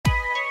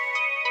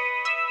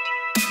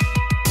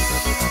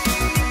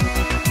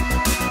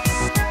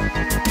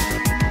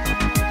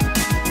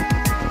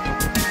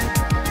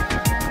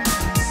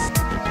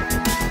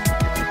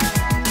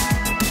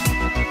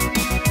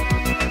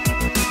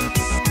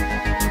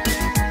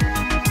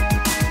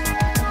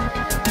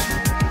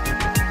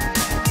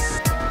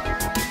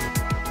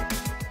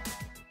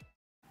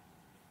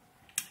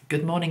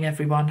Good morning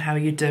everyone, how are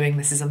you doing?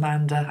 This is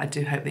Amanda, I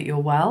do hope that you're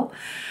well.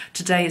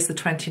 Today is the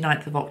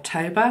 29th of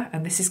October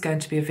and this is going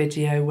to be a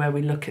video where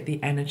we look at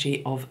the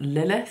energy of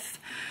Lilith.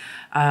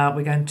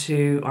 I'm going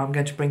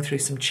to bring through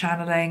some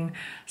channeling,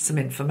 some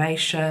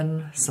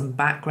information, some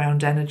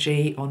background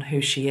energy on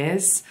who she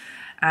is,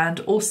 and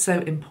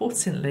also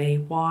importantly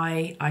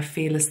why I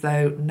feel as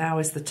though now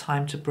is the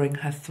time to bring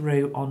her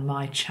through on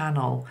my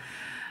channel.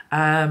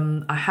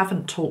 I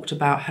haven't talked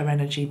about her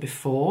energy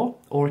before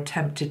or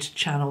attempted to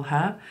channel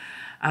her.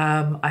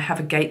 I have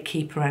a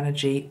gatekeeper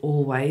energy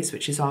always,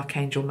 which is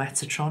Archangel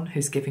Metatron,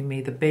 who's giving me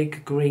the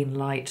big green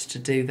light to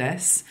do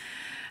this.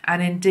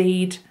 And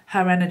indeed,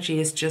 her energy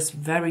is just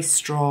very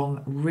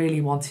strong,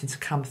 really wanting to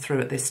come through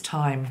at this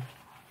time.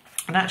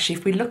 And actually,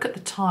 if we look at the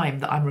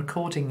time that I'm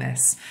recording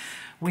this,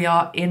 we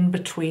are in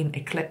between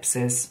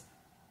eclipses.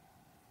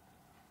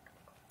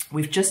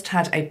 We've just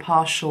had a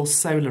partial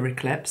solar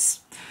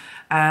eclipse.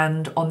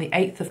 And on the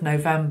 8th of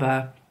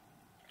November,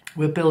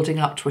 we're building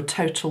up to a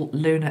total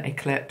lunar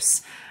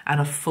eclipse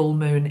and a full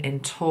moon in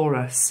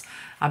Taurus.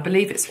 I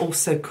believe it's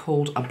also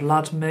called a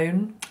blood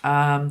moon,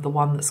 the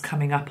one that's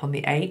coming up on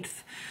the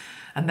 8th.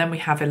 And then we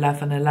have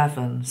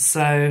 11/11.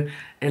 So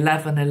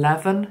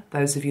 11/11,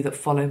 those of you that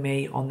follow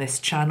me on this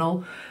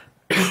channel,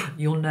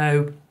 you'll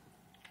know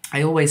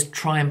I always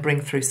try and bring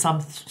through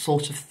some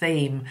sort of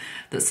theme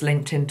that's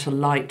linked into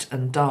light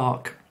and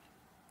dark.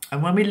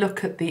 And when we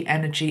look at the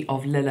energy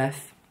of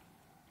Lilith,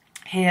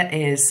 here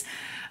is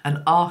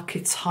an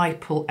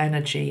archetypal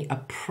energy, a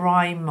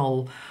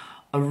primal,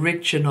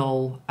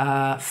 original,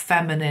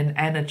 feminine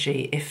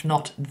energy, if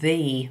not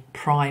the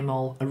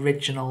primal,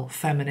 original,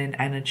 feminine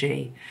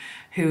energy,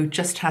 who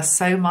just has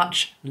so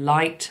much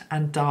light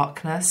and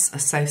darkness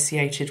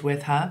associated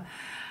with her,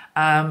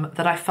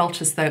 that I felt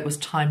as though it was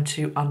time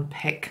to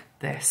unpick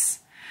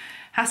this.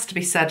 Has to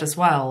be said as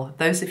well,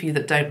 those of you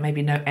that don't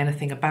maybe know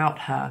anything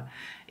about her,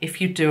 if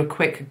you do a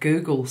quick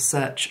Google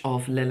search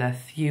of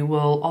Lilith, you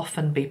will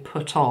often be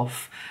put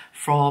off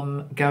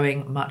from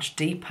going much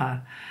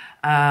deeper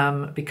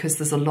because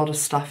there's a lot of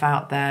stuff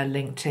out there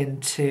linked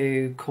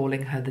into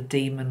calling her the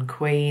demon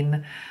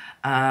queen,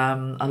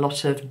 a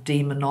lot of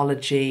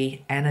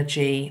demonology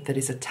energy that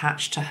is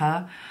attached to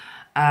her.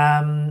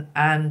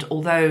 And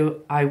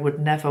although I would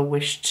never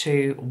wish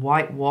to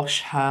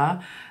whitewash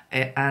her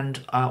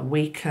and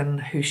weaken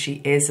who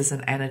she is as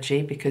an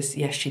energy, because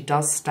yes, she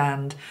does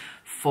stand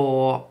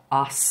for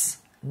us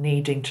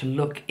needing to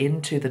look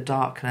into the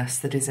darkness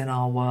that is in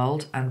our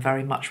world and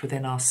very much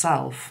within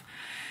ourselves.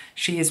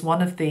 She is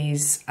one of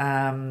these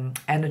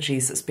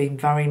energies that's been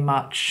very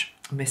much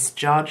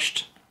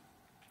misjudged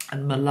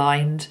and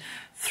maligned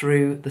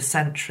through the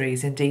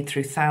centuries, indeed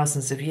through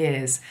thousands of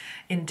years,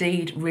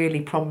 indeed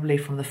really probably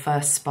from the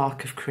first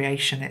spark of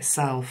creation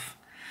itself.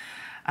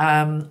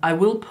 I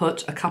will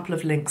put a couple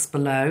of links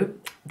below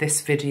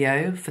this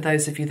video for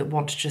those of you that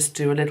want to just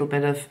do a little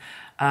bit of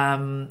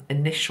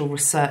initial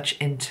research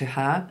into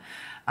her.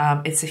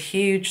 It's a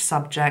huge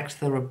subject.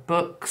 There are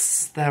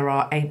books, there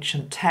are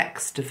ancient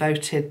texts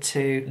devoted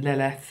to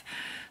Lilith.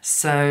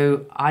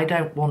 So I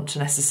don't want to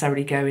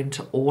necessarily go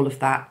into all of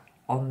that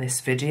on this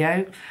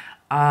video.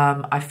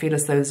 I feel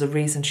as though there's a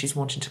reason she's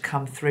wanting to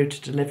come through to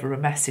deliver a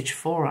message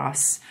for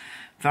us,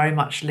 very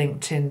much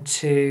linked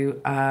into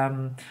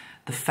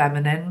the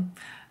feminine,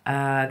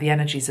 the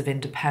energies of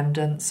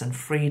independence and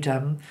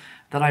freedom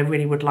that I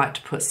really would like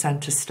to put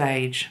centre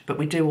stage. But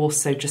we do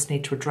also just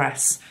need to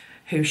address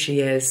who she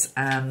is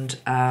and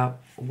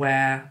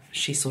where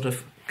she sort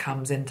of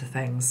comes into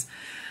things.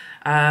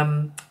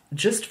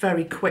 Just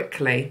very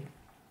quickly,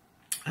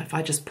 if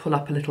I just pull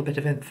up a little bit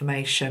of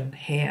information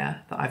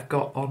here that I've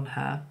got on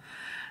her.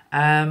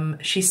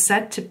 She's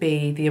said to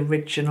be the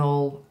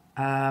original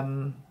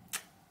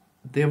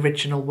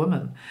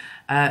woman.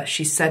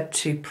 She's said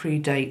to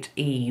predate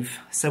Eve.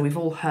 So we've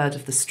all heard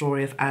of the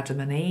story of Adam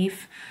and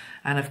Eve.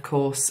 And of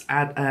course,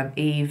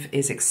 Eve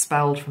is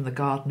expelled from the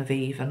Garden of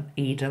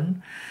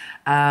Eden.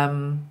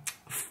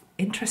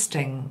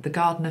 Interesting, the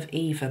Garden of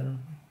Eden.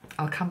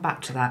 I'll come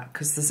back to that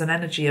because there's an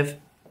energy of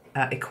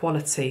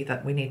equality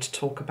that we need to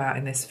talk about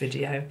in this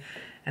video.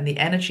 And the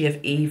energy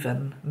of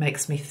Eden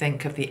makes me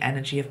think of the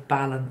energy of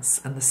balance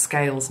and the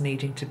scales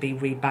needing to be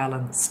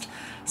rebalanced,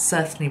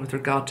 certainly with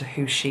regard to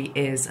who she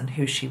is and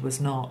who she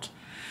was not.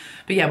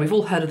 But yeah, we've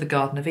all heard of the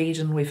Garden of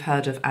Eden. We've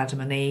heard of Adam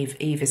and Eve.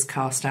 Eve is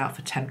cast out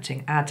for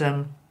tempting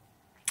Adam.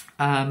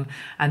 And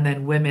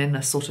then women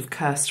are sort of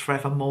cursed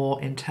forevermore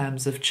in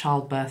terms of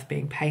childbirth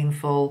being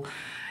painful.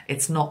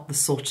 It's not the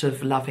sort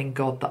of loving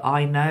God that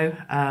I know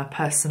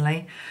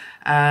personally.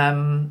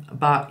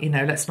 But, you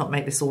know, let's not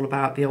make this all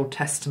about the Old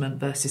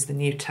Testament versus the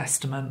New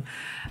Testament.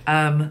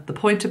 The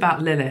point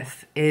about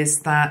Lilith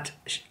is that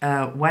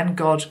when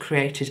God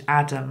created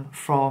Adam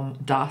from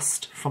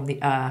dust, from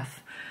the earth,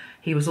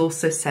 he was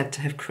also said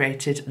to have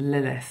created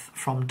Lilith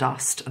from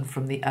dust and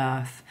from the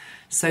earth.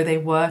 So they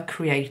were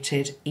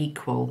created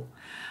equal.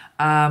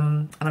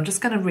 And I'm just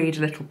going to read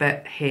a little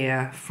bit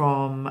here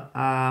from,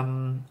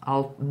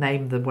 I'll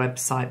name the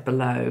website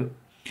below.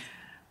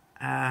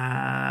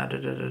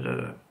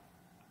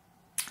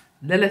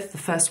 Lilith, the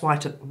first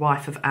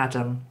wife of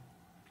Adam.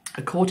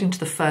 According to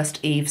the first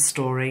Eve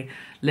story,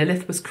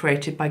 Lilith was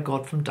created by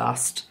God from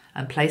dust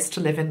and placed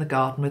to live in the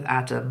garden with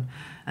Adam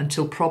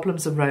until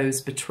problems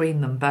arose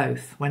between them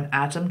both when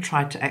Adam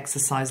tried to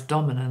exercise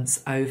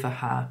dominance over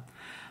her.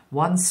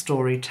 One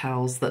story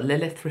tells that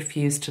Lilith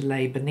refused to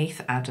lay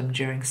beneath Adam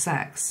during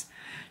sex.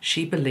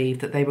 She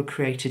believed that they were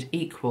created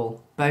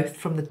equal, both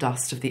from the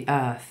dust of the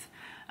earth,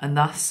 and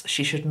thus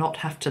she should not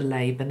have to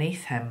lay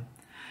beneath him.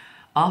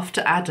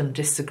 After Adam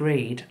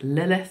disagreed,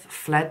 Lilith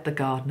fled the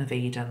Garden of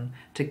Eden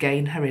to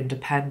gain her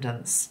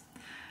independence.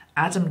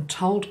 Adam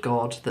told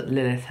God that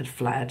Lilith had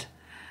fled,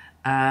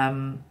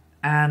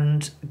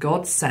 and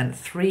God sent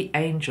 3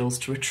 angels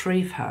to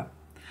retrieve her.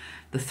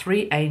 The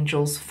 3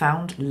 angels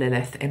found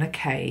Lilith in a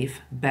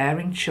cave,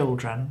 bearing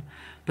children,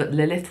 but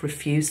Lilith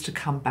refused to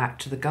come back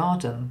to the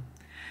garden.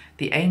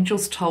 The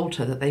angels told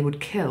her that they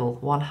would kill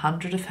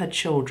 100 of her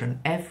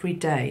children every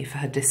day for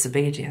her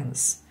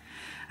disobedience.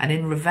 And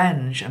in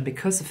revenge, and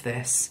because of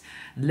this,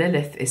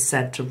 Lilith is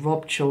said to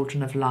rob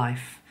children of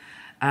life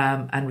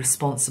and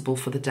responsible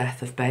for the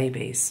death of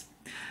babies.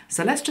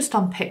 So let's just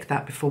unpick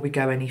that before we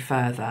go any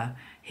further.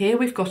 Here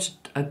we've got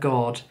a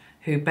god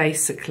who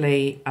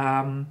basically,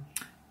 via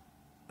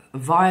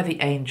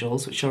the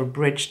angels, which are a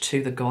bridge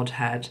to the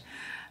Godhead,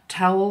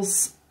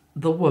 tells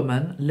the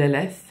woman,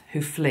 Lilith,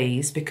 who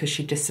flees because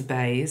she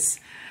disobeys,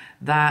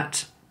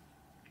 that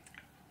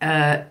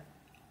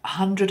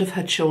 100 of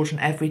her children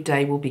every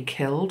day will be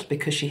killed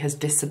because she has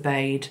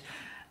disobeyed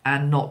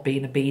and not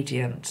been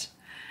obedient.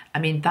 I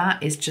mean,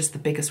 that is just the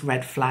biggest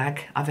red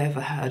flag I've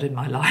ever heard in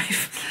my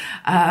life,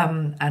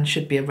 and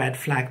should be a red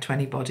flag to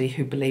anybody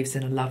who believes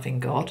in a loving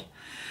God.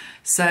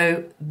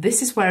 So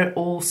this is where it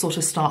all sort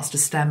of starts to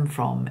stem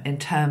from, in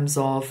terms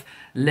of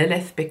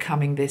Lilith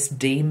becoming this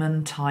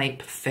demon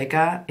type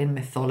figure in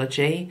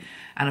mythology,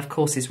 and of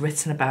course is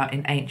written about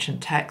in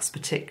ancient texts,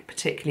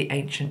 particularly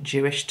ancient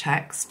Jewish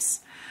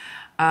texts.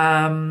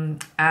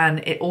 And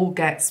it all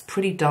gets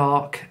pretty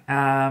dark,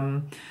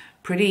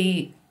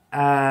 pretty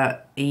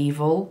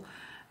evil,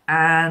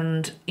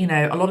 and you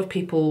know, a lot of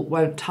people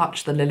won't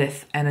touch the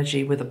Lilith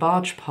energy with a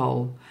barge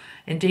pole.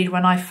 Indeed,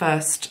 when I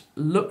first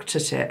looked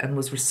at it and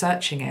was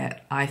researching it,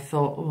 I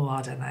thought, oh,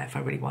 I don't know if I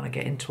really want to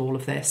get into all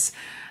of this.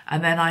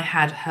 And then I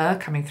had her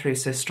coming through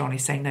so strongly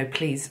saying, no,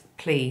 please,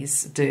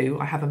 please do.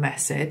 I have a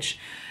message.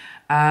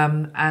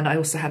 And I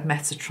also had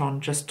Metatron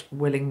just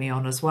willing me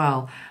on as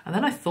well. And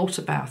then I thought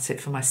about it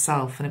for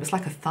myself, and it was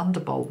like a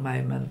thunderbolt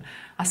moment.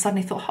 I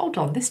suddenly thought, hold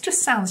on, this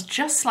just sounds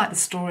just like the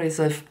stories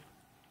of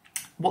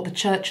what the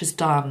church has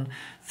done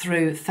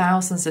through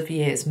thousands of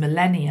years,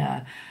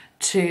 millennia,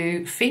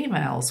 to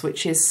females,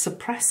 which is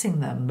suppressing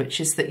them, which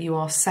is that you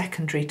are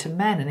secondary to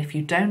men. And if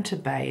you don't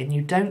obey and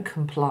you don't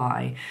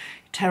comply,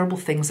 terrible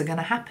things are going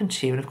to happen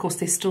to you. And of course,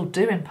 they still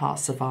do in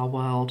parts of our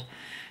world.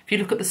 If you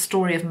look at the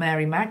story of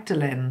Mary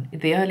Magdalene,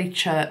 the early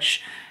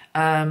church,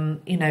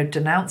 you know,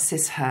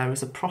 denounces her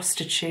as a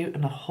prostitute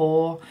and a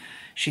whore.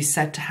 She's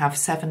said to have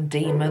 7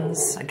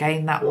 demons,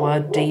 again that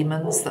word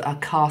demons, that are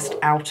cast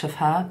out of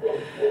her.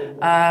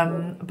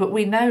 But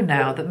we know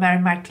now that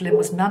Mary Magdalene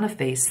was none of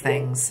these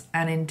things.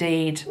 And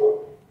indeed,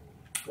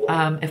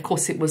 of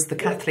course, it was the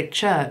Catholic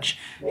Church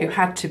who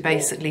had to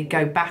basically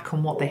go back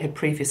on what they had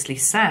previously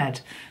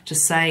said to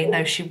say,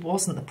 no, she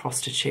wasn't the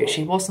prostitute,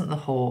 she wasn't the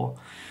whore.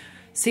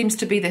 Seems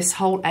to be this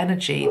whole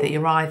energy that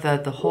you're either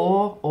the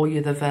whore or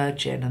you're the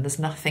virgin, and there's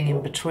nothing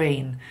in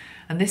between.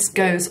 And this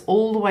goes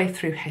all the way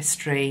through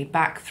history,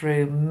 back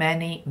through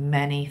many,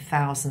 many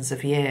thousands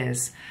of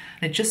years.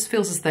 And it just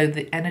feels as though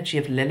the energy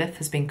of Lilith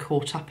has been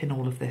caught up in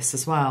all of this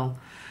as well.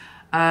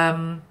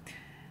 The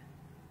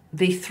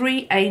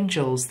 3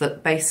 angels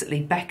that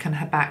basically beckon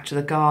her back to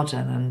the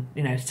garden and,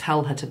 you know,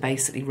 tell her to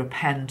basically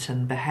repent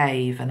and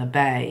behave and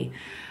obey,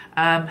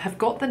 have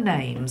got the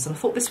names, and I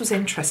thought this was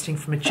interesting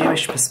from a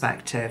Jewish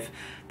perspective.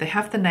 They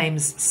have the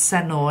names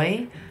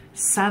Senoi,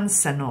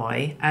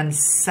 Sansenoi, and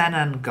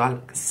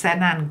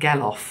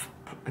Senangelof,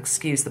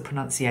 excuse the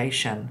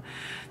pronunciation.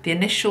 The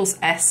initials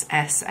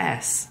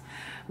SSS,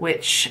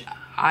 which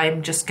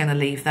I'm just going to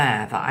leave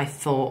there, that I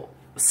thought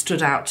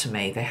stood out to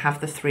me. They have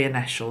the 3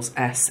 initials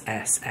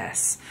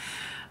SSS.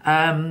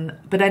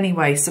 But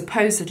anyway,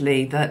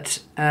 supposedly that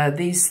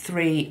these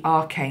 3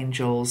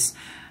 archangels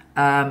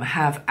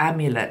have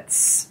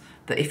amulets,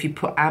 that if you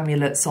put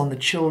amulets on the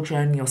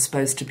children, you're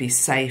supposed to be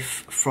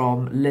safe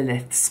from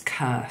Lilith's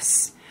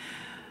curse.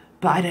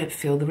 But I don't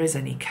feel there is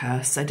any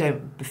curse. I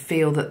don't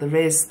feel that there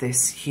is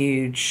this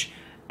huge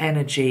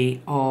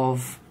energy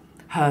of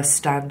her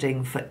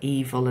standing for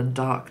evil and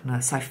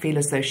darkness. I feel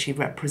as though she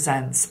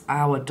represents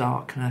our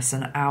darkness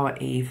and our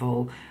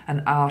evil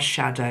and our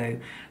shadow,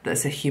 that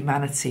as a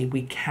humanity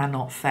we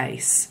cannot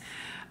face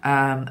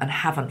and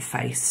haven't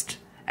faced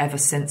ever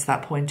since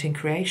that point in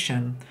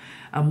creation.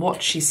 And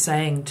what she's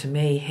saying to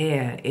me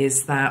here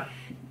is that,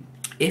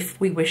 if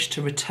we wish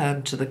to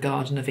return to the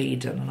Garden of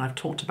Eden, and I've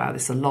talked about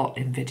this a lot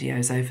in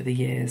videos over the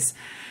years,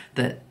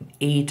 that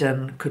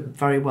Eden could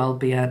very well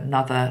be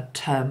another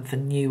term for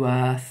new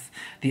earth,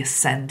 the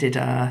ascended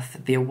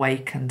earth, the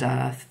awakened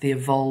earth, the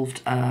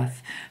evolved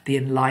earth, the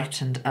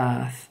enlightened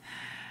earth.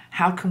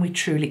 How can we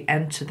truly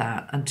enter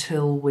that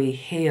until we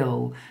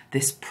heal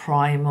this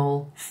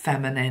primal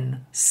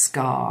feminine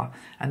scar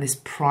and this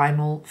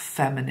primal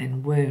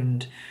feminine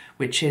wound,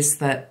 which is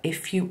that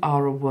if you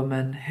are a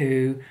woman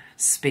who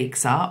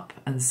speaks up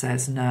and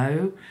says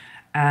no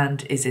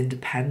and is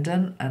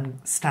independent and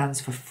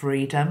stands for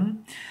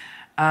freedom,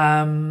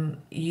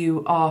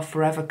 you are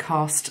forever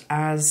cast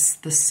as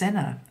the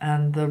sinner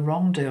and the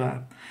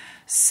wrongdoer.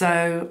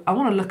 So I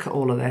want to look at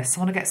all of this.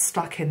 I want to get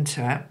stuck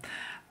into it.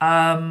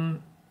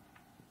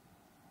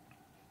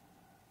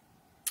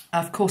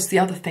 Of course, the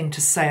other thing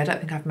to say, I don't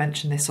think I've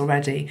mentioned this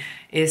already,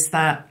 is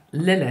that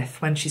Lilith,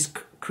 when she's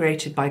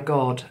created by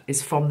God,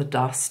 is from the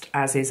dust,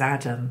 as is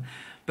Adam.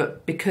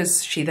 But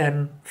because she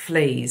then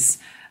flees,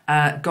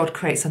 God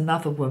creates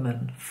another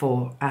woman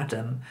for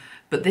Adam.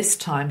 But this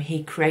time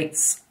he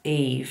creates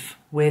Eve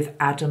with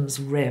Adam's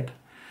rib.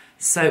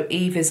 So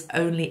Eve is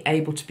only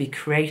able to be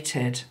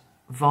created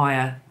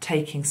via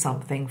taking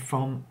something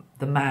from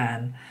the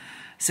man.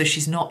 So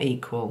she's not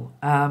equal.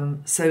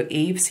 So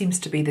Eve seems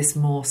to be this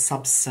more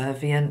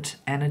subservient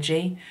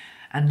energy,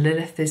 and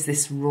Lilith is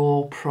this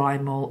raw,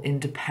 primal,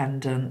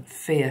 independent,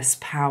 fierce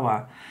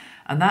power.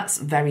 And that's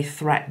very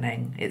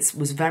threatening. It's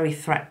very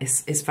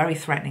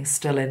threatening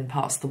still in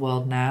parts of the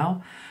world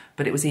now,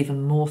 but it was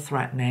even more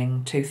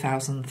threatening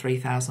 2,000,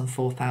 3,000,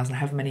 4,000,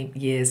 however many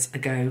years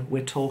ago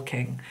we're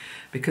talking,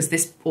 because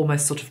this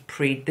almost sort of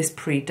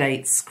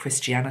predates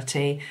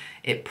Christianity.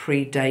 It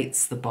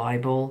predates the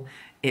Bible.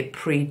 It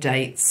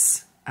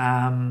predates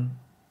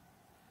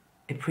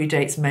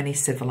many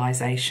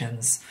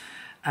civilizations.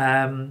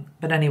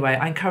 But anyway,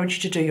 I encourage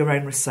you to do your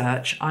own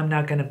research. I'm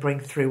now going to bring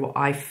through what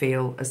I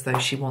feel as though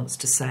she wants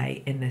to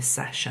say in this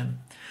session.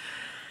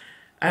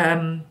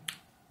 When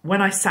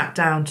I sat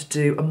down to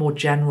do a more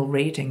general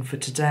reading for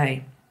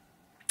today,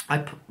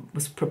 I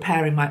was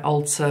preparing my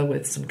altar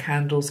with some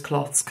candles,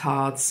 cloths,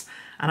 cards,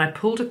 and I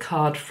pulled a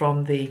card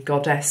from the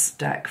Goddess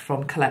deck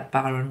from Colette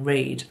Baron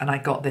Reid, and I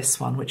got this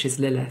one, which is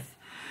Lilith.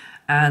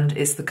 And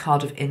it's the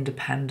card of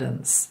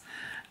independence.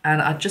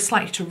 And I'd just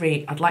like to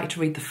read, I would like to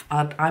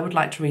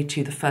read to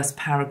you the first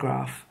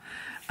paragraph,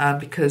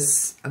 and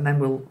then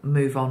we'll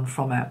move on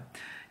from it.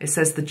 It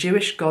says, the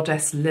Jewish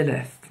goddess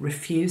Lilith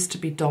refused to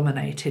be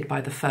dominated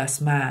by the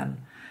first man,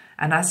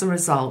 and as a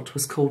result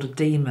was called a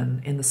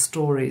demon in the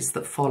stories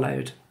that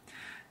followed.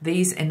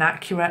 These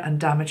inaccurate and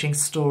damaging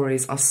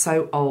stories are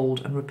so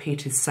old and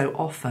repeated so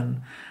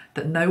often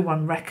that no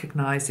one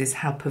recognises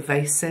how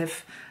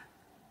pervasive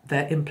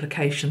their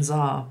implications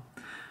are.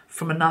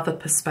 From another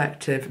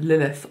perspective,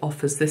 Lilith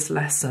offers this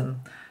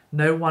lesson: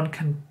 no one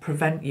can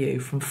prevent you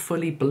from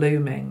fully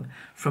blooming,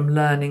 from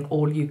learning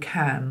all you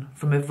can,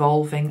 from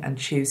evolving and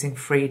choosing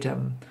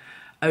freedom.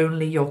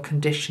 Only your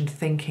conditioned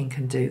thinking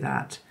can do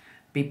that.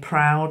 Be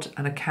proud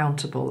and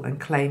accountable and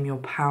claim your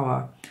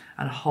power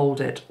and hold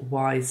it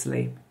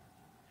wisely.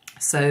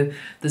 So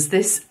there's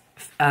this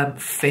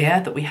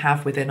fear that we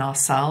have within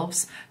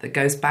ourselves that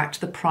goes back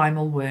to the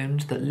primal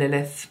wound that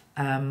Lilith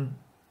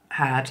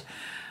had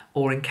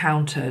or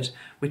encountered,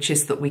 which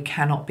is that we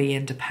cannot be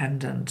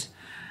independent.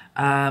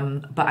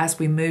 But as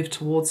we move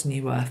towards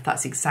New Earth,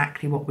 that's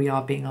exactly what we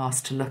are being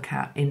asked to look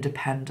at: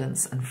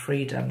 independence and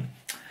freedom.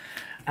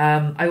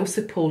 I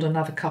also pulled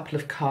another couple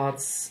of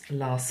cards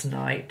last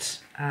night,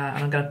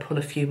 and I'm going to pull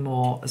a few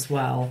more as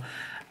well.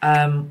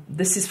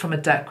 This is from a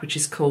deck which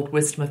is called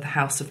Wisdom of the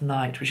House of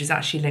Night, which is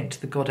actually linked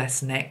to the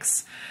goddess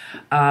Nyx.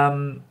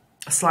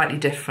 Slightly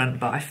different,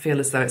 but I feel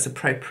as though it's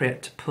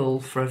appropriate to pull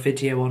for a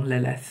video on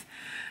Lilith.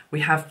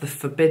 We have the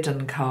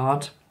Forbidden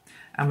card,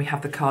 and we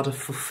have the card of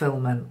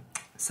Fulfillment.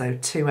 So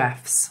 2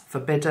 Fs,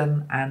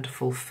 Forbidden and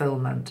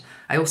Fulfillment.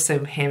 I also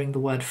am hearing the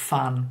word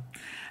fun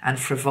and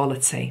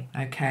frivolity,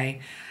 okay?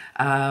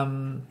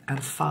 And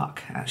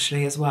fuck,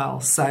 actually, as well.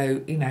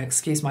 So, you know,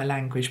 excuse my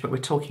language, but we're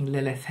talking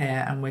Lilith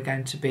here, and I'm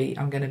going to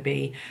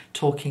be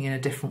talking in a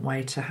different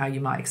way to how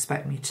you might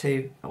expect me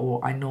to,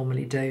 or I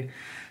normally do.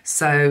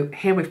 So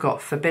here we've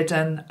got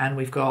Forbidden and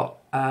we've got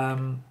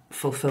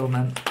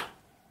Fulfillment.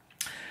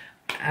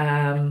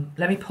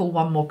 Let me pull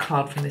one more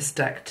card from this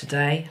deck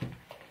today,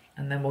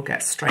 and then we'll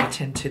get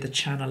straight into the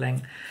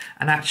channeling.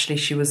 And actually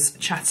she was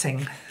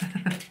chatting,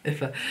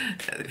 if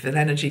an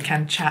energy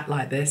can chat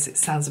like this, it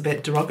sounds a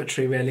bit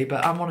derogatory really,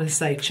 but I want to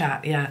say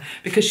chat, yeah,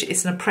 because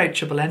it's an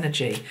approachable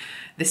energy.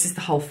 This is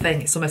the whole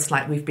thing. It's almost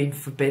like we've been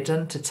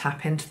forbidden to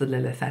tap into the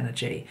Lilith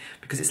energy,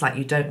 because it's like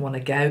you don't want to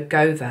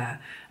go there.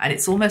 And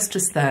it's almost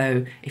as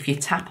though if you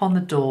tap on the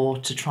door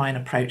to try and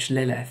approach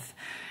Lilith,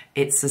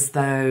 it's as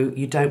though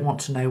you don't want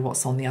to know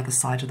what's on the other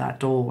side of that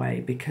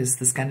doorway, because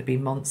there's going to be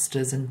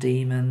monsters and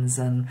demons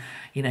and,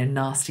 you know,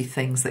 nasty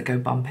things that go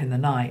bump in the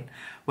night.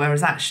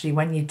 Whereas actually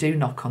when you do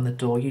knock on the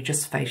door, you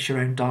just face your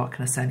own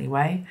darkness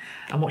anyway.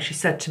 And what she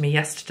said to me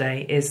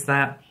yesterday is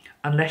that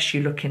unless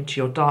you look into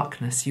your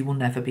darkness, you will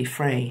never be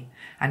free.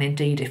 And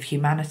indeed, if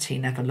humanity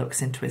never looks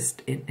into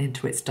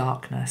its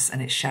darkness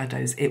and its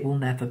shadows, it will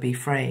never be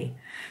free.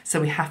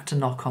 So we have to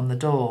knock on the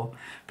door.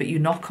 But you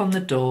knock on the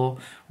door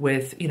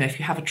with, you know, if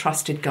you have a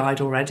trusted guide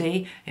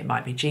already, it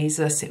might be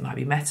Jesus, it might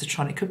be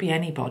Metatron, it could be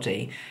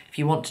anybody. If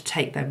you want to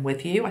take them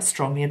with you, I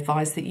strongly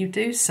advise that you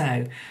do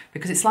so,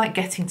 because it's like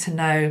getting to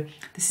know,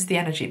 this is the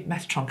energy,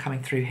 Metatron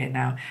coming through here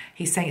now.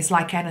 He's saying it's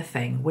like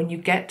anything. When you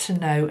get to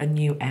know a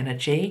new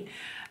energy,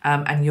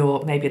 and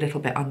you're maybe a little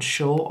bit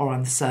unsure or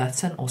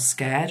uncertain or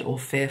scared or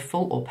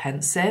fearful or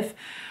pensive,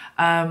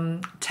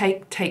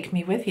 take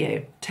me with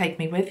you. Take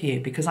me with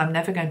you, because I'm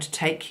never going to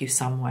take you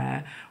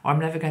somewhere, or I'm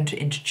never going to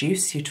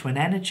introduce you to an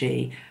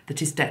energy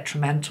that is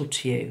detrimental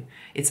to you.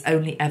 It's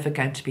only ever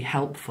going to be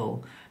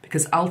helpful,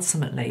 because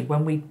ultimately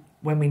when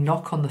we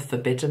knock on the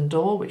forbidden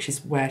door, which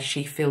is where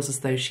she feels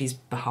as though she's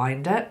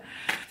behind it,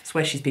 it's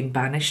where she's been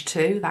banished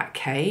to, that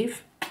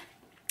cave,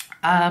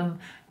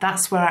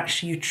 that's where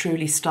actually you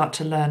truly start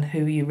to learn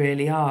who you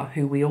really are,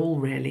 who we all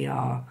really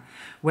are.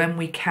 When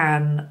we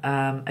can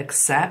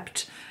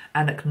accept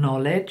and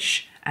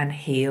acknowledge and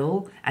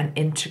heal and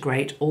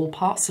integrate all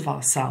parts of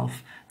ourselves,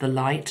 the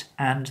light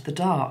and the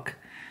dark.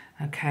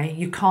 Okay,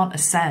 you can't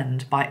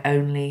ascend by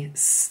only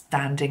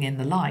standing in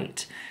the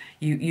light.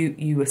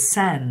 You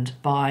ascend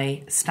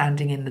by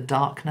standing in the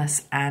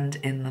darkness and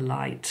in the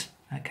light.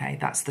 Okay,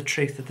 that's the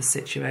truth of the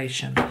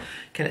situation.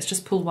 Okay, let's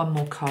just pull one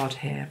more card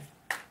here.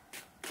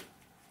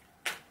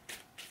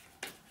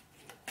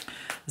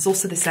 There's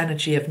also this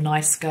energy of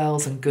nice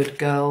girls and good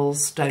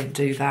girls. Don't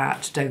do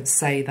that, don't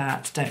say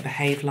that, don't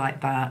behave like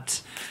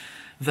that,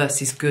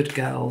 versus good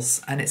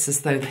girls. And it's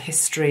as though the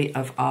history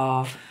of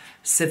our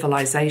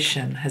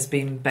civilization has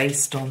been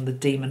based on the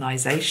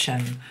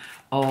demonization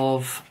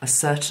of a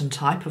certain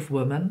type of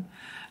woman,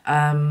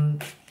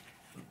 but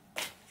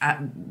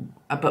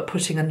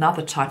putting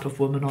another type of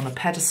woman on a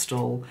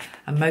pedestal.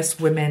 And most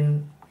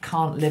women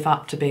can't live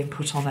up to being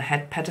put on a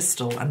head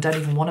pedestal and don't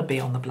even want to be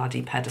on the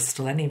bloody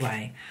pedestal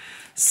anyway.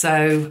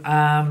 So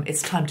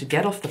it's time to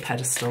get off the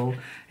pedestal,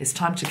 it's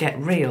time to get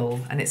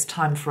real, and it's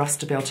time for us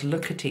to be able to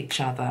look at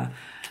each other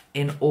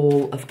in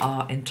all of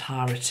our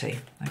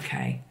entirety,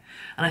 okay?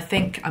 And I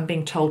think I'm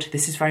being told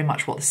this is very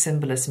much what the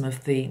symbolism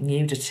of the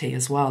nudity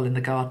as well in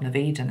the Garden of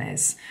Eden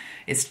is.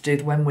 It's to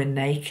do when we're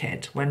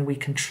naked, when we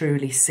can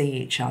truly see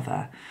each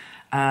other.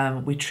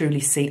 We truly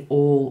see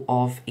all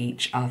of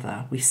each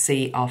other. We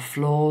see our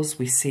flaws,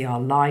 we see our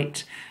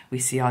light, we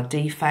see our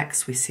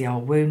defects, we see our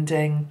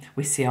wounding,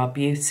 we see our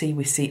beauty,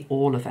 we see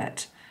all of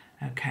it.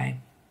 Okay,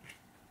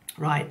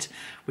 right.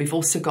 We've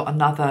also got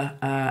another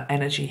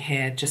energy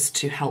here just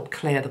to help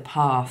clear the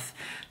path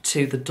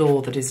to the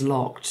door that is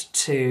locked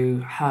to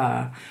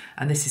her,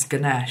 and this is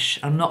Ganesh.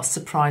 I'm not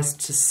surprised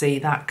to see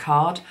that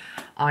card.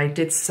 I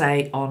did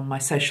say on my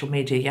social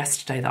media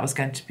yesterday that I was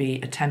going to be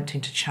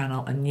attempting to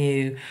channel a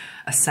new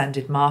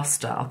Ascended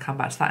Master. I'll come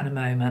back to that in a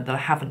moment, that I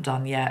haven't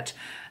done yet.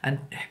 And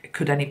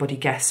could anybody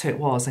guess who it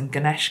was? And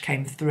Ganesh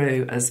came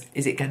through as,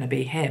 is it going to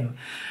be him?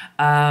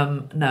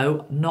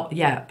 No, not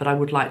yet, but I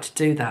would like to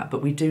do that.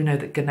 But we do know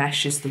that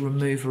Ganesh is the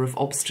remover of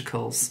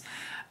obstacles.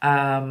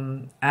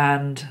 And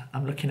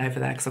I'm looking over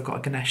there because I've got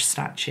a Ganesh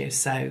statue,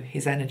 so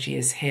his energy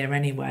is here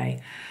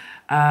anyway.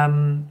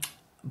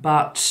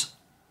 But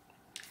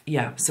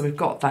yeah, so we've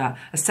got that.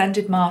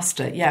 Ascended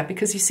Master, yeah,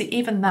 because you see,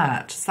 even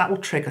that will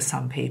trigger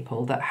some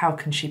people, that how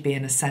can she be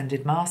an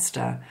Ascended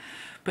Master?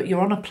 But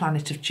you're on a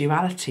planet of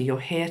duality. You're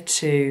here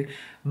to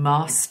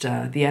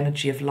master the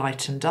energy of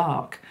light and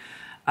dark.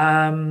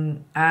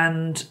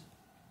 And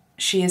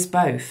she is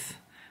both.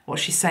 What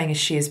she's saying is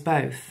she is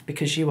both,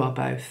 because you are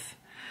both.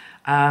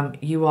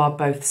 You are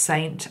both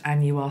saint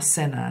and you are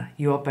sinner.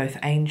 You are both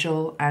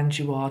angel and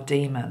you are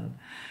demon.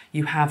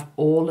 You have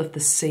all of the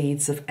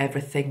seeds of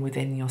everything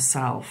within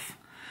yourself.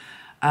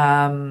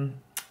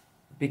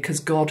 Because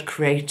God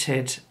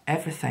created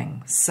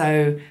everything.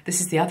 So this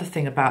is the other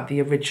thing about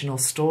the original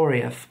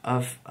story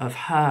of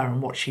her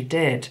and what she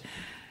did.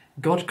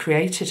 God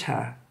created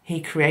her.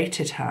 He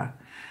created her.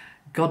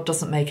 God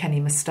doesn't make any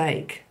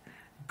mistake.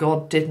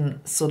 God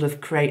didn't sort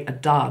of create a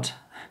dud.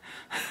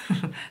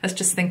 Let's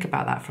just think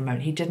about that for a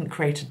moment. He didn't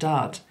create a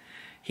dud.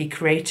 He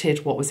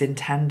created what was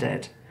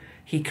intended.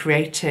 He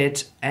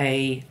created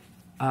a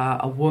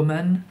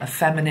woman, a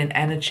feminine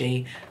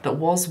energy that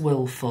was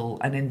willful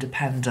and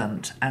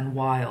independent and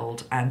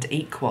wild and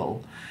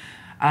equal.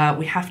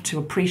 We have to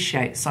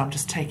appreciate, so I'm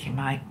just taking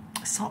my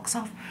socks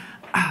off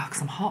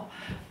because I'm hot.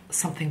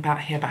 Something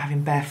about here about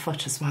having bare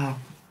foot as well.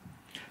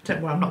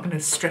 Don't worry, I'm not going to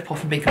strip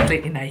off and be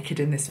completely naked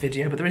in this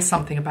video, but there is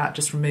something about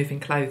just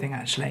removing clothing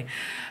actually.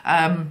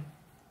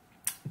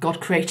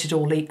 God created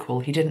all equal.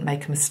 He didn't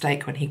make a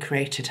mistake when he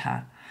created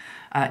her.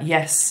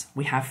 Yes,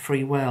 we have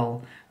free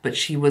will, but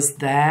she was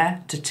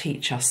there to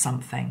teach us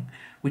something,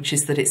 which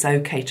is that it's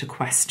okay to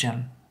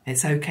question.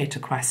 It's okay to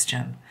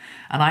question.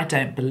 And I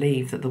don't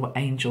believe that there were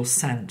angels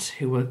sent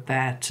who were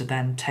there to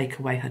then take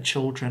away her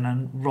children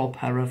and rob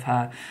her of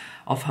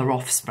her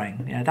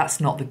offspring. You know, that's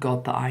not the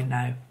God that I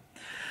know.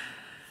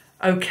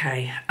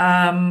 Okay,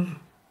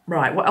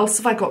 Right, what else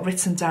have I got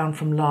written down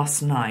from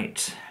last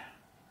night?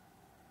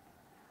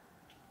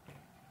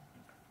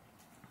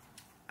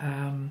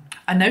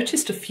 I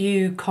noticed a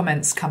few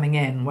comments coming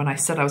in when I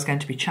said I was going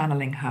to be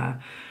channeling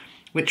her,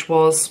 which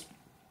was,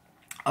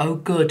 oh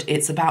good,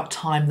 it's about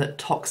time that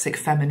toxic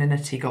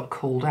femininity got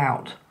called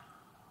out.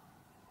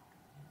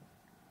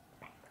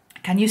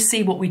 Can you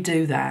see what we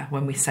do there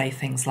when we say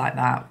things like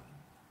that?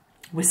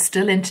 We're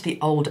still into the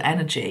old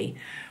energy,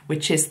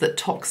 which is that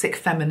toxic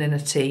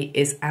femininity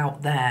is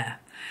out there.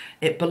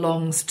 It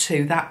belongs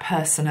to that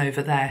person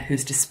over there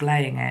who's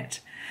displaying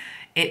it.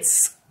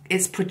 It's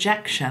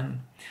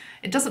projection.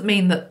 It doesn't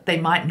mean that they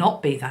might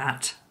not be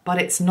that,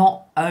 but it's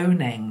not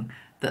owning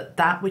that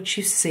that which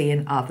you see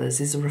in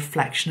others is a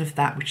reflection of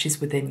that which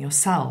is within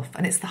yourself.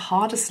 And it's the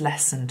hardest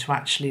lesson to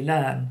actually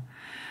learn.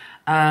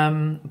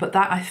 But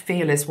that, I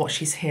feel, is what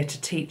she's here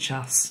to teach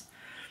us.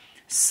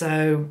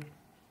 So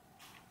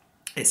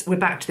we're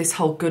back to this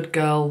whole good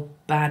girl,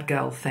 bad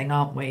girl thing,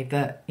 aren't we?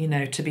 That, you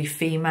know, to be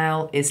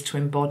female is to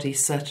embody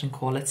certain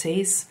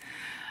qualities.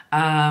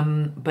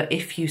 But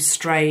if you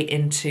stray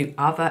into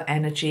other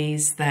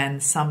energies, then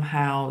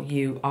somehow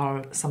you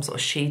are some sort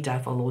of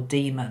she-devil or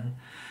demon.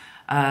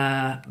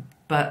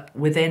 But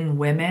within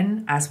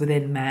women, as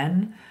within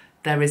men,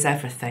 there is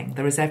everything.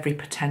 There is every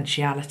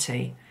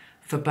potentiality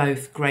for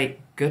both great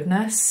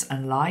goodness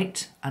and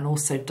light, and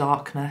also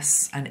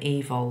darkness and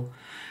evil.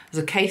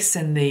 There's a case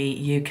in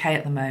the UK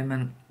at the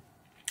moment.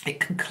 It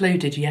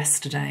concluded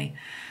yesterday,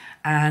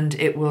 and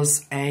it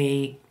was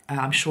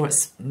I'm sure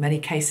it's many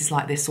cases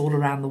like this all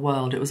around the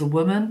world. It was a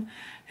woman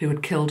who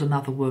had killed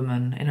another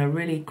woman in a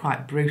really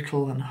quite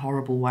brutal and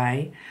horrible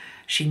way.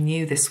 She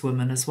knew this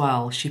woman as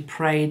well. She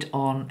preyed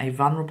on a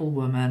vulnerable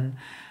woman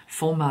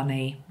for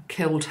money,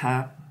 killed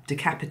her,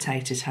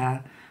 decapitated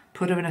her,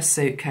 put her in a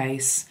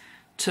suitcase,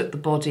 took the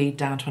body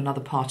down to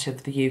another part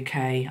of the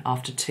UK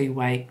after 2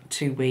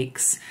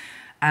 weeks.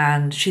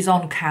 And she's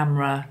on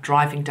camera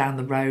driving down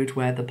the road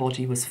where the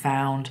body was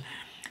found.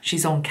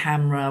 She's on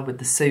camera with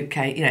the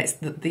suitcase. You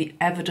know, the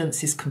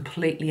evidence is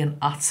completely and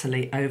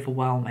utterly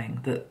overwhelming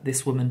that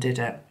this woman did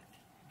it.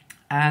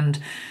 And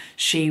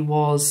she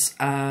was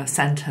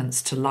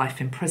sentenced to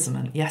life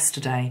imprisonment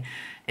yesterday.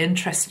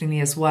 Interestingly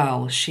as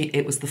well,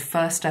 it was the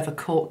first ever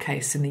court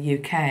case in the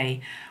UK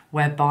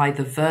whereby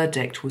the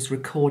verdict was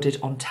recorded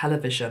on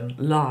television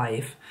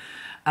live.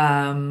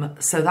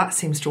 So that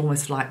seems to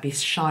almost like be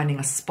shining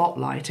a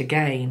spotlight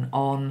again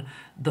on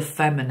the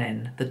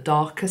feminine. The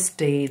darkest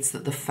deeds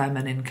that the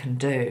feminine can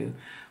do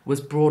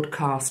was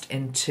broadcast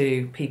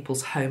into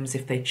people's homes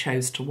if they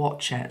chose to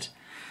watch it.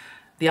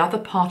 The other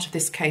part of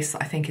this case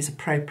that I think is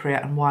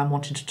appropriate and why I'm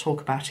wanting to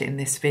talk about it in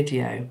this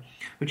video,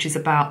 which is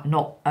about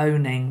not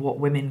owning what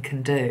women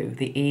can do,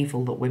 the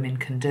evil that women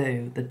can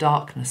do, the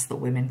darkness that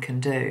women can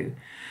do,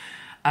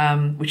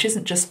 which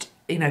isn't just,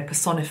 you know,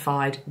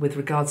 personified with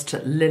regards to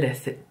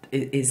Lilith. It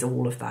is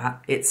all of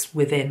that. It's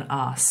within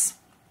us.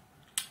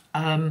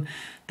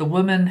 The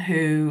woman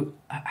who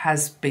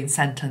has been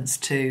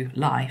sentenced to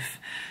life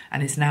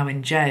and is now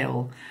in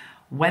jail,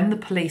 when the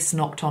police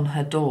knocked on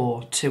her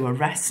door to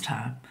arrest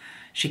her,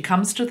 she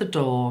comes to the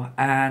door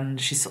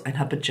and she's in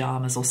her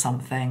pajamas or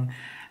something,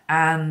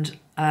 and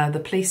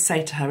the police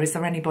say to her, "Is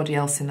there anybody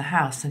else in the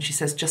house?" And she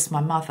says, "Just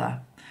my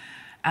mother."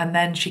 And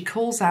then she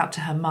calls out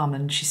to her mum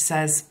and she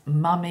says,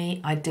 "Mummy,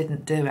 I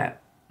didn't do it.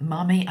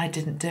 Mummy, I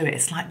didn't do it."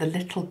 It's like the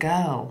little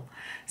girl.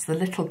 It's the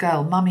little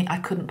girl. "Mummy, I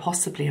couldn't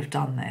possibly have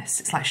done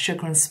this." It's like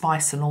sugar and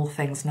spice and all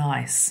things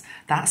nice.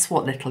 That's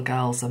what little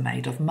girls are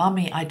made of.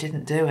 "Mummy, I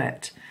didn't do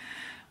it."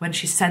 When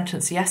she's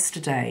sentenced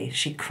yesterday,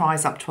 she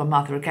cries up to her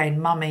mother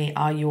again, "Mummy,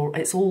 are you..."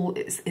 It's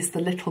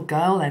the little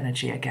girl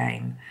energy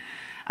again.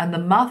 And the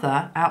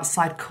mother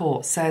outside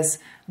court says,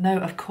 "No,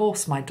 of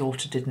course my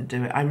daughter didn't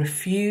do it. I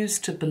refuse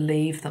to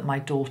believe that my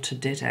daughter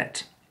did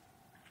it,"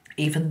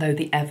 even though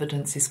the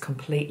evidence is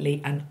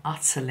completely and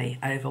utterly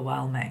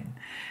overwhelming.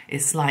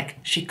 It's like,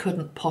 she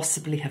couldn't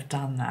possibly have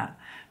done that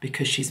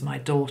because she's my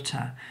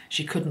daughter.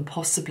 She couldn't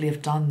possibly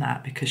have done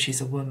that because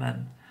she's a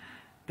woman.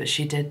 But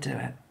she did do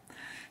it.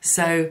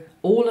 So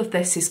all of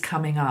this is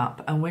coming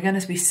up, and we're going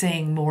to be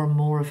seeing more and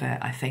more of it,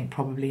 I think,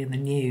 probably in the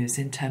news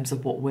in terms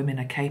of what women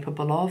are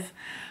capable of.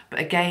 But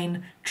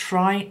again,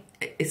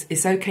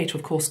 it's okay to,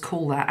 of course,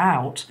 call that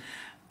out,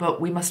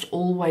 but we must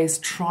always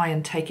try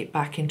and take it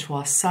back into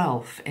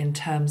ourselves in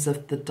terms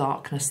of the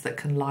darkness that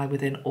can lie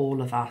within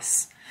all of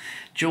us.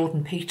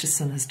 Jordan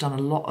Peterson has done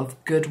a lot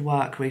of good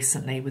work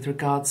recently with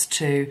regards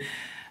to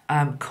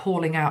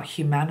calling out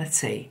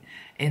humanity,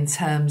 in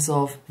terms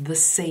of the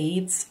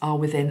seeds are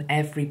within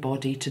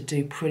everybody to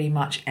do pretty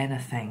much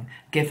anything,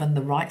 given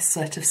the right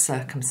set of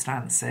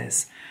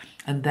circumstances.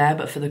 And there,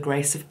 but for the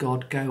grace of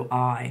God, go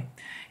I.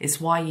 It's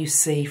why you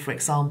see, for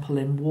example,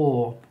 in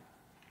war,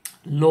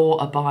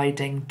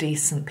 law-abiding,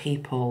 decent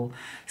people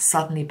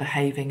suddenly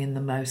behaving in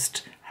the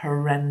most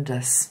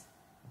horrendous,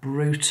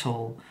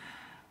 brutal,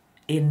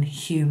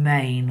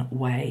 inhumane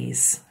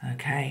ways,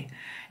 okay?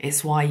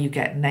 It's why you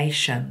get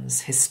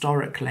nations,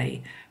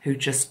 historically, who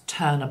just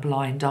turn a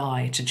blind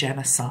eye to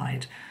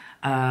genocide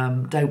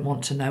don't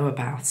want to know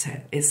about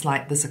it. It's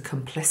like there's a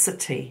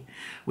complicity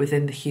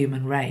within the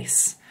human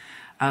race,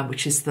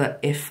 which is that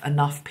if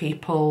enough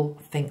people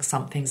think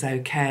something's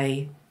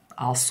okay,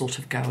 I'll sort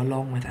of go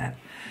along with it.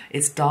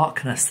 It's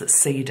darkness that's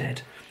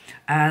seeded.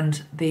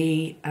 And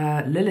the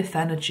Lilith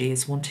energy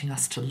is wanting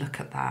us to look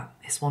at that.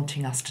 It's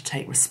wanting us to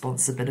take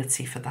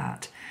responsibility for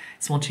that.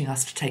 It's wanting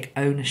us to take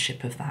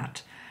ownership of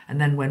that. And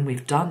then when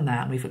we've done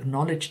that, and we've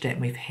acknowledged it,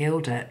 and we've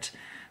healed it,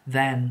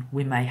 then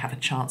we may have a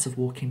chance of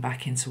walking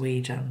back into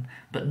Eden,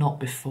 but not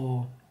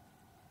before.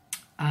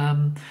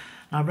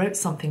 I wrote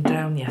something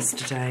down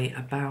yesterday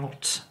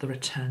about the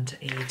return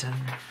to Eden.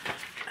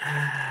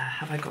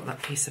 Have I got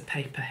that piece of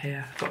paper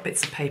here? I've got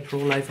bits of paper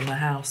all over my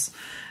house.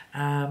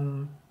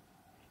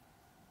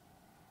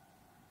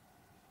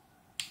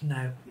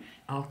 No,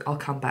 I'll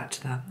come back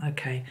to that.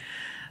 Okay,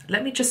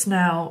 let me just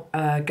now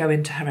go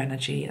into her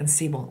energy and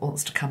see what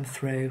wants to come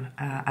through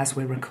as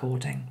we're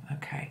recording.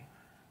 Okay.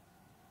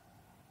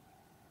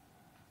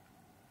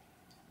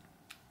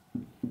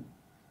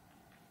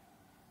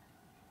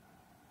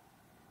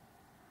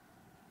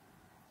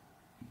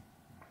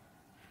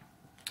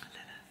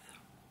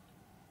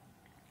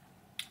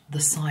 The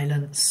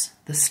silence,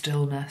 the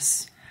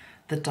stillness,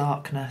 the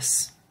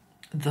darkness,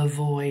 the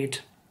void,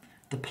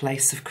 the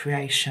place of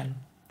creation,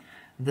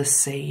 the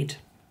seed.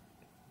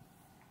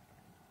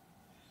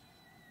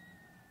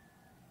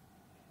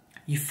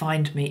 You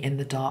find me in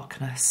the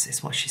darkness,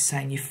 is what she's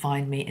saying. You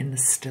find me in the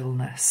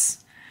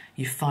stillness.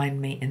 You find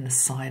me in the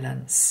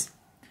silence.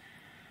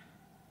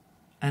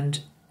 And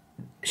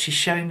she's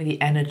showing me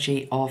the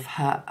energy of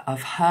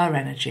her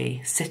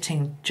energy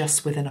sitting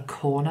just within a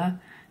corner,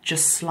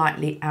 just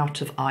slightly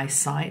out of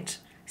eyesight,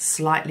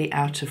 slightly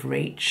out of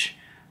reach.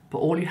 But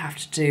all you have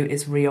to do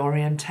is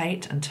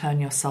reorientate and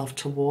turn yourself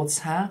towards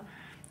her,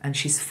 and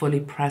she's fully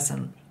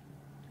present.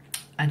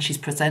 And she's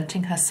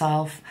presenting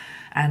herself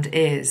and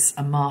is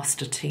a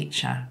master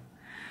teacher.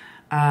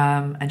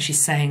 And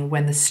she's saying,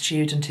 when the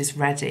student is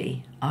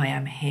ready, I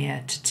am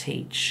here to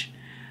teach.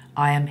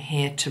 I am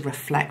here to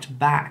reflect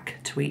back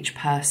to each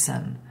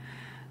person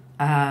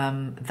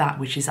that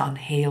which is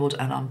unhealed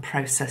and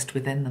unprocessed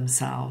within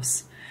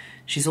themselves.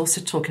 She's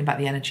also talking about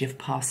the energy of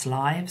past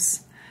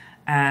lives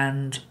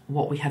and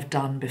what we have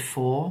done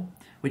before,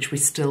 which we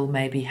still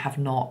maybe have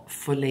not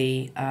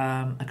fully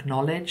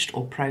acknowledged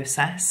or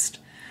processed,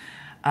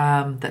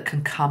 that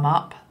can come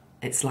up.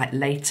 It's like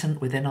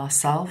latent within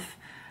ourselves.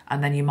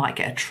 And then you might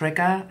get a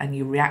trigger and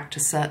you react a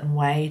certain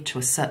way to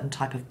a certain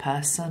type of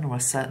person or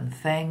a certain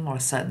thing or a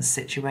certain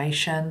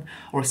situation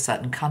or a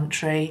certain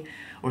country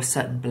or a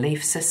certain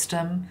belief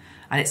system.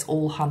 And it's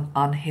all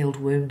unhealed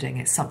wounding.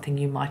 It's something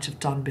you might have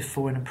done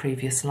before in a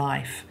previous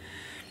life.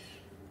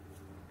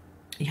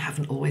 You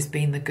haven't always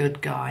been the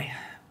good guy.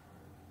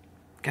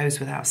 Goes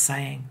without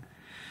saying.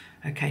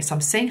 Okay, so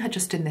I'm seeing her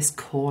just in this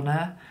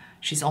corner.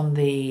 She's on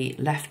the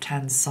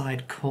left-hand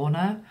side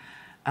corner.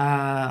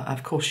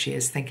 Of course she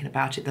is, thinking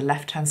about it. The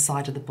left-hand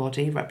side of the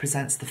body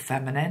represents the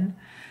feminine.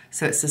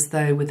 So it's as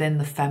though within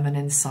the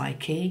feminine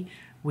psyche,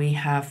 we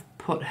have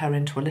put her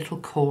into a little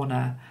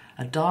corner,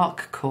 a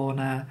dark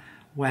corner,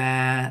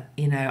 where,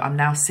 you know, I'm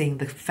now seeing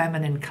the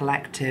feminine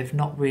collective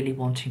not really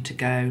wanting to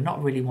go,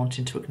 not really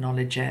wanting to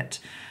acknowledge it.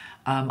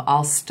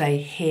 I'll stay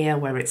here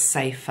where it's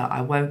safer.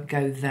 I won't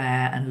go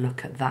there and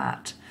look at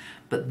that.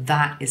 But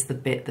that is the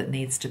bit that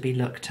needs to be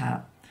looked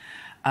at.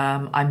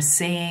 I'm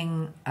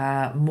seeing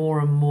more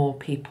and more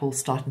people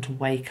starting to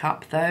wake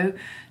up, though,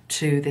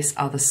 to this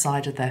other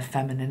side of their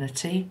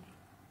femininity,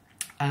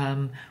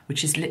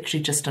 which is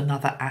literally just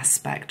another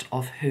aspect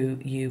of who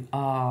you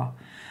are.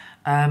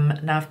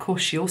 Now, of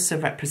course, she also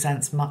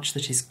represents much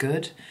that is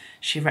good.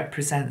 She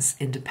represents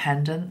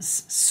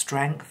independence,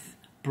 strength,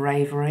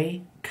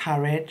 bravery,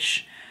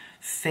 courage,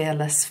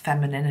 fearless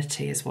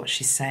femininity is what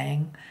she's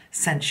saying,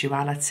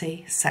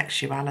 sensuality,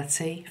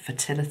 sexuality,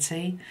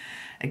 fertility.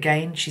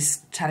 Again, she's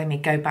telling me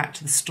go back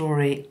to the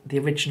story, the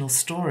original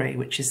story,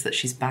 which is that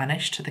she's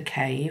banished to the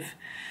cave.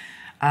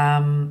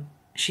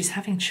 She's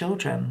having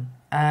children.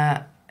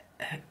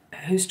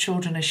 Whose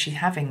children is she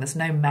having? There's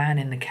no man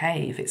in the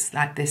cave. It's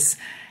like this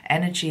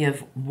energy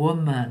of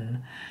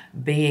woman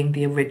being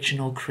the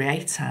original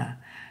creator,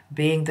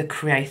 being the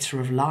creator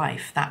of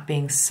life, that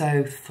being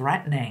so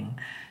threatening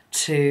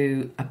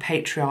to a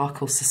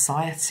patriarchal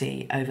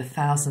society over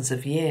thousands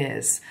of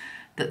years,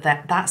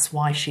 that's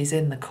why she's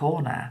in the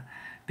corner,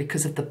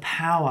 because of the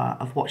power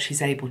of what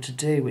she's able to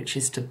do, which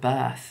is to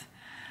birth.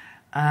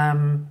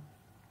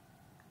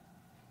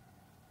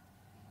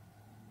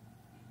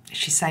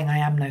 She's saying, I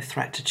am no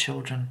threat to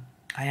children.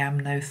 I am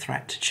no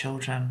threat to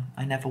children.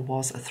 I never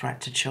was a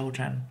threat to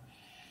children.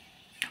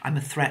 I'm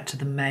a threat to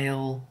the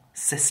male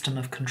system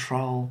of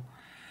control.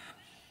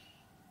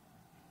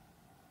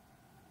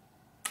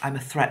 I'm a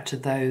threat to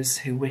those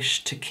who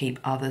wish to keep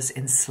others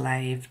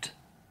enslaved.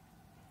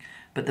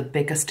 But the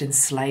biggest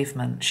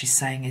enslavement, she's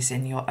saying, is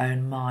in your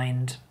own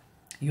mind.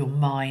 Your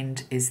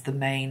mind is the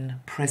main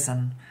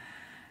prison,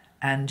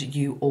 and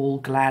you all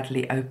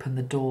gladly open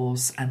the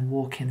doors and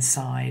walk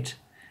inside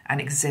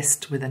and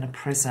exist within a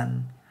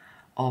prison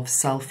of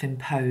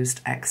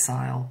self-imposed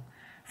exile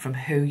from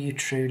who you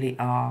truly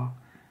are,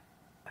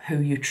 who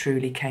you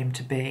truly came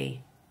to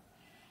be,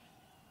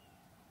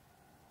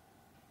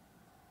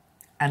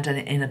 and an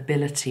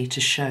inability to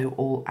show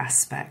all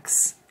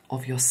aspects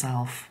of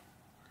yourself.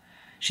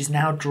 She's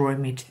now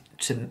drawing me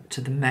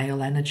to the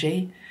male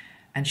energy,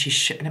 and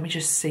let me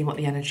just see what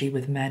the energy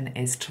with men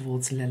is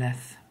towards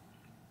Lilith.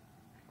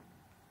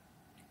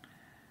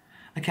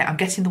 Okay, I'm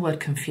getting the word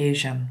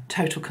confusion,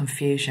 total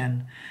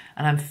confusion,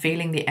 and I'm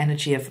feeling the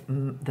energy of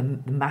the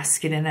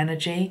masculine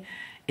energy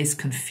is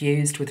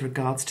confused with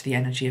regards to the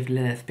energy of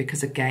Lilith,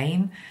 because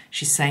again,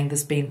 she's saying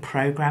there's been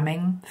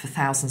programming for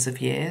thousands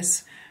of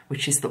years,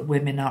 which is that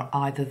women are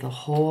either the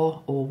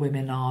whore or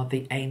women are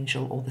the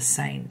angel or the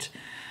saint,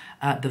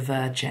 the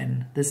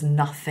virgin. There's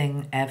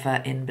nothing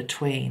ever in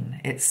between.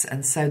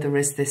 And so there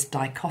is this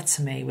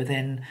dichotomy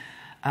within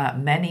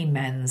many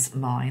men's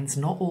minds,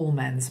 not all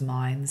men's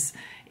minds,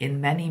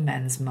 in many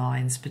men's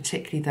minds,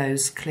 particularly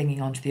those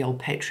clinging onto the old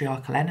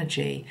patriarchal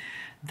energy,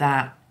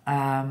 that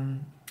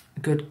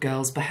good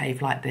girls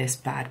behave like this,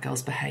 bad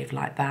girls behave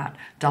like that.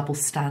 Double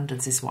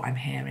standards is what I'm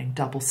hearing,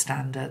 double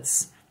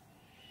standards.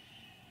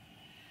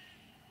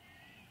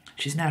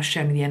 She's now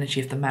showing me the energy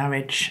of the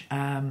marriage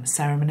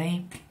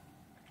ceremony,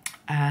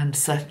 and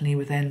certainly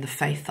within the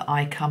faith that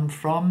I come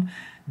from,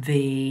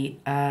 the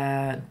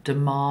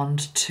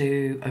demand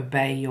to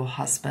obey your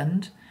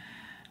husband.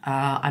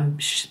 I'm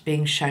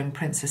being shown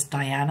Princess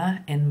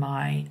Diana in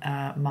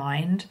my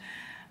mind,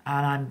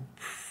 and I'm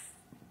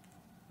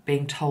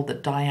being told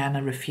that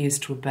Diana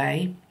refused to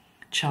obey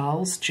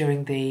Charles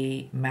during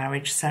the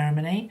marriage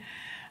ceremony,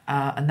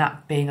 and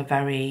that being a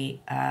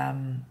very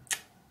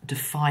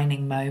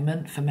defining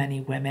moment for many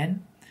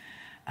women.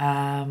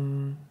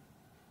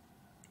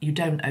 You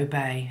don't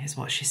obey, is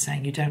what she's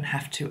saying. You don't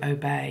have to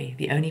obey.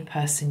 The only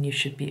person you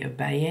should be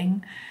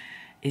obeying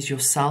is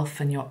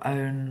yourself and your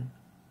own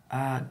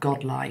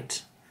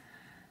godlight,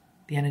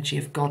 the energy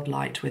of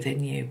godlight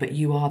within you. But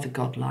you are the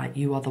godlight.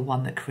 You are the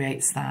one that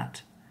creates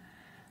that.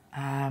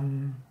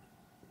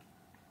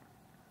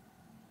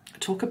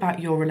 Talk about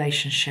your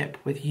relationship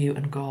with you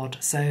and God.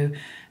 So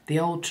the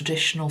old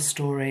traditional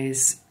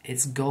stories,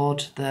 it's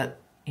God that,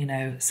 you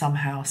know,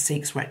 somehow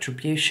seeks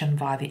retribution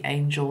via the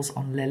angels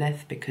on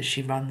Lilith because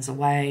she runs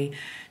away,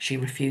 she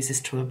refuses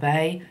to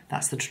obey.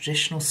 That's the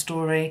traditional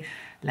story.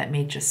 Let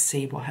me just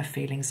see what her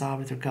feelings are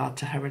with regard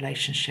to her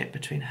relationship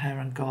between her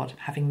and God.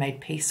 Having made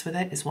peace with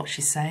it is what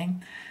she's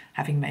saying.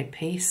 Having made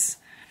peace.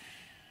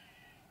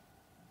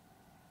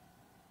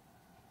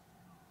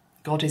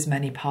 God is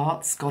many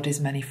parts. God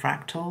is many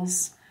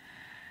fractals.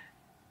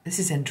 This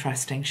is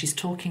interesting. She's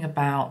talking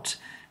about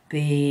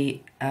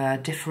the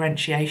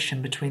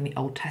differentiation between the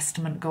Old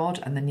Testament God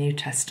and the New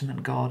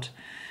Testament God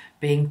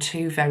being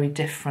two very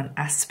different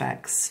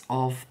aspects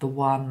of the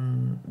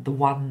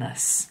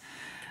oneness.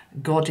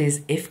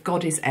 If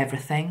God is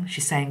everything,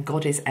 she's saying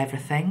God is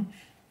everything.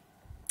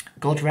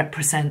 God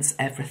represents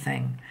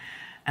everything.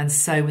 And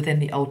so within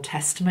the Old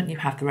Testament, you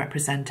have the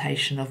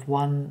representation of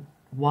one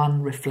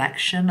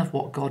reflection of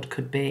what God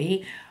could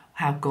be,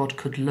 how God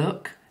could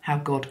look, how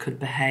God could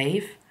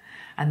behave.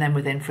 And then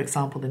within, for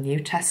example, the New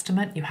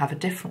Testament, you have a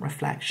different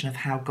reflection of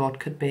how God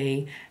could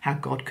be, how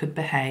God could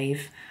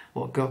behave,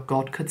 what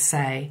God could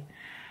say.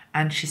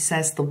 And she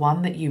says the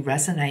one that you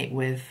resonate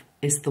with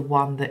is the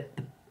one that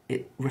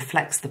it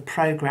reflects the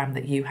program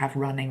that you have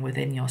running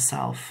within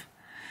yourself.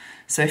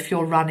 So if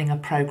you're running a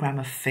program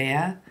of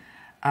fear,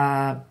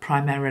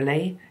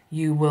 primarily,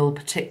 you will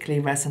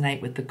particularly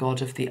resonate with the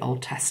God of the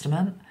Old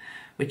Testament,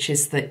 which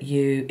is that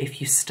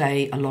if you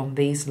stay along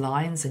these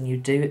lines and you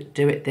do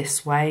it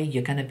this way,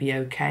 you're going to be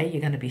okay,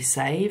 you're going to be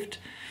saved.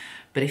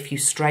 But if you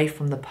stray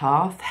from the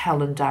path,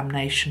 hell and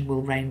damnation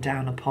will rain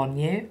down upon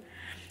you.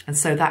 And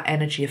so that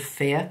energy of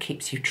fear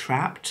keeps you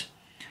trapped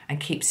and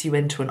keeps you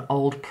into an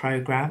old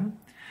program,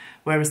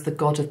 whereas the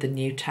God of the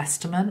New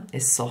Testament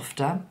is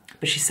softer.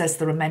 But she says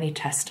there are many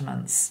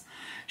testaments.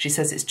 She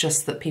says it's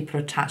just that people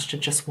are attached to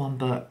just one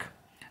book.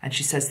 And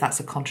she says that's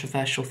a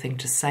controversial thing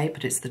to say,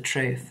 but it's the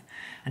truth.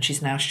 And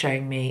she's now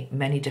showing me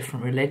many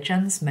different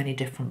religions, many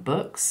different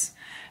books,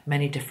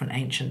 many different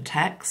ancient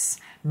texts,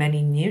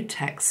 many new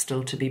texts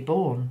still to be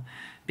born,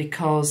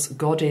 because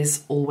God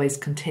is always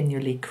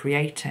continually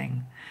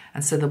creating.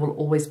 And so there will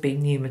always be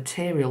new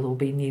material, there will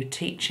be new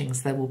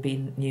teachings, there will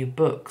be new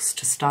books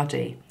to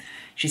study.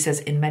 She says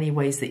in many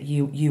ways that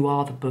you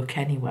are the book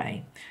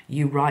anyway.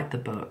 You write the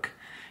book.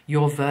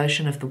 Your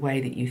version of the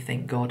way that you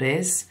think God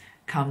is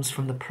comes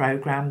from the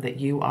program that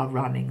you are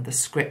running, the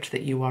script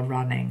that you are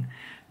running,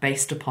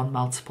 based upon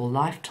multiple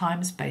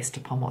lifetimes, based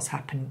upon what's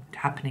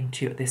happening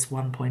to you at this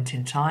one point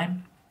in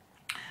time,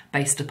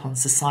 based upon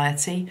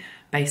society,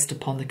 based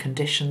upon the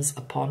conditions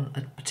upon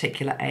a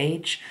particular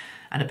age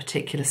and a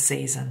particular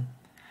season.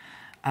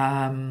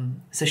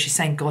 So she's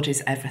saying God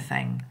is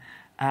everything,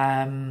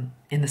 in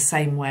the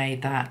same way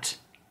that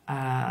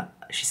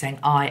she's saying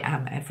I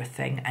am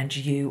everything and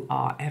you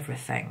are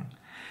everything.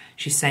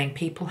 She's saying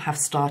people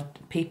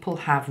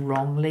have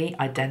wrongly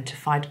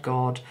identified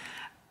God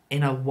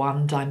in a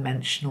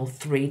one-dimensional,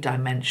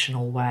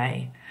 three-dimensional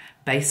way,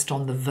 based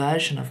on the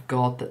version of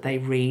God that they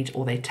read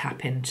or they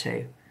tap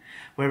into,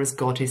 whereas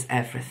God is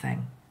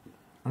everything.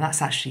 And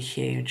that's actually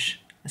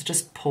huge. Let's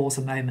just pause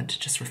a moment to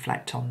just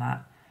reflect on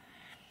that.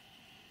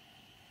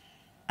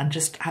 And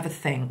just have a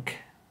think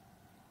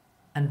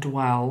and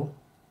dwell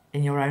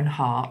in your own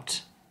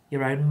heart,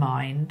 your own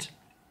mind,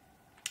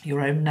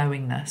 your own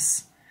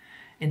knowingness,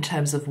 in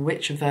terms of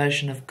which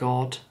version of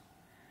God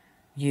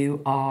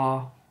you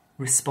are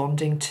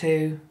responding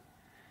to,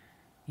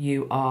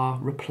 you are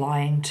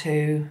replying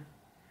to,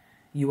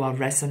 you are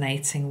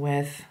resonating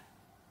with.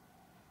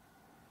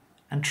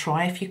 And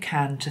try, if you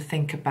can, to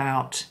think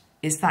about,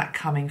 is that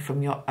coming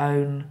from your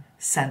own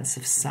sense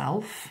of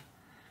self,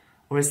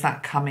 or is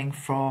that coming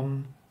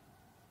from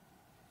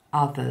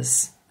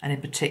others, and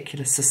in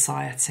particular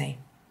society?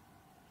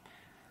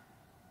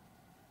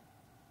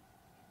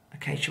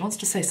 Okay, she wants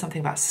to say something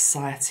about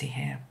society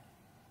here.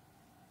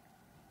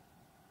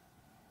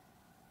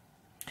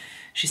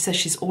 She says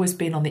she's always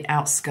been on the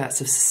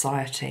outskirts of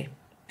society.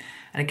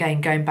 And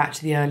again, going back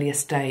to the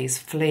earliest days,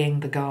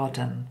 fleeing the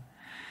garden.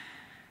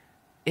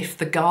 If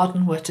the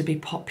garden were to be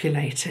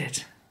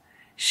populated,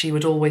 she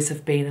would always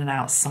have been an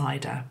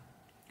outsider.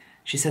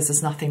 She says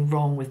there's nothing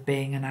wrong with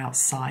being an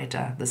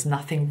outsider. There's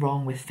nothing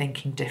wrong with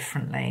thinking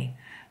differently.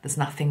 There's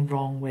nothing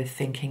wrong with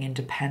thinking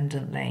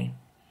independently.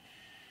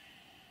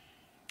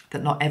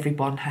 That not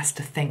everyone has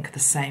to think the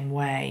same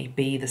way,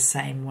 be the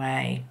same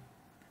way.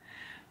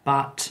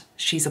 But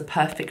she's a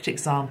perfect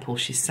example,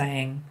 she's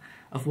saying,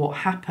 of what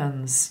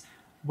happens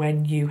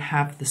when you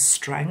have the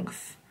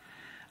strength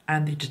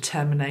and the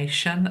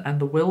determination and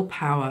the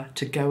willpower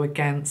to go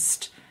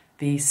against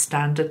the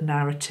standard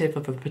narrative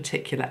of a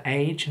particular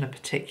age and a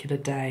particular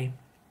day.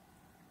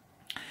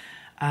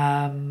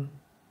 And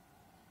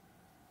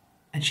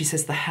she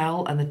says the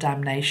hell and the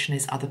damnation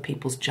is other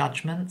people's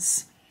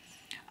judgments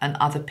and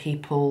other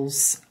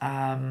people's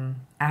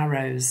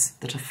arrows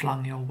that are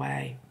flung your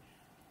way.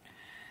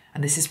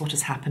 And this is what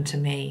has happened to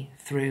me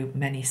through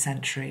many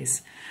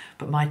centuries.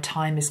 But my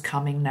time is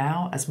coming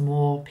now as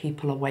more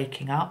people are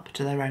waking up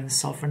to their own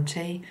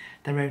sovereignty,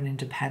 their own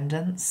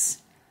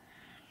independence,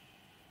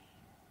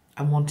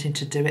 and wanting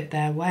to do it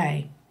their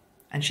way.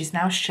 And she's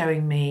now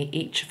showing me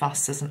each of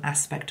us as an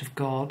aspect of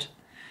God.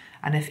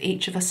 And if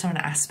each of us are an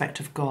aspect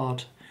of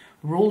God,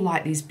 we're all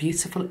like these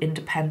beautiful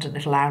independent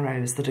little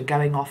arrows that are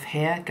going off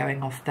here,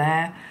 going off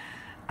there,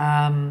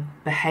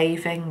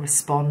 behaving,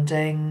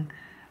 responding,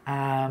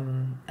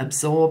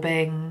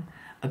 absorbing,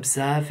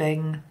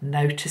 observing,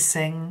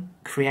 noticing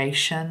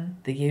creation,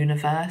 the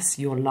universe,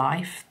 your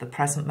life, the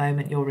present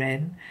moment you're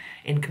in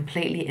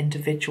completely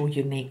individual,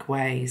 unique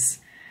ways.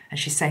 And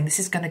she's saying this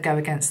is going to go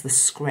against the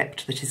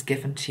script that is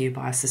given to you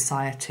by a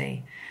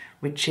society,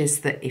 which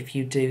is that if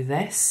you do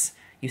this,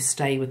 you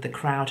stay with the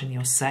crowd and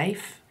you're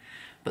safe.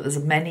 But there's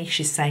many,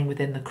 she's saying,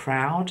 within the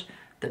crowd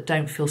that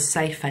don't feel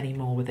safe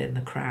anymore within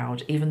the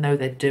crowd, even though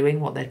they're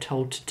doing what they're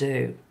told to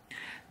do.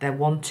 They're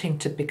wanting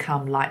to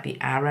become like the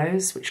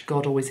arrows, which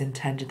God always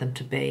intended them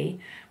to be,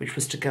 which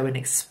was to go and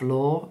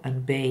explore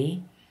and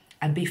be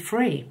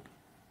free.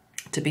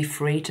 To be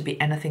free to be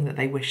anything that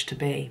they wish to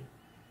be.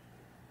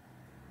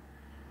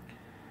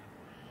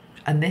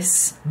 And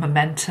this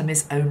momentum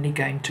is only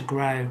going to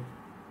grow.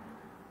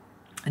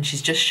 And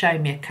she's just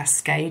showing me a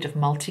cascade of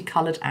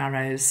multicoloured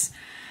arrows.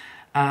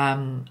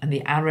 And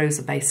the arrows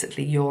are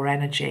basically your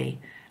energy.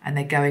 And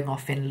they're going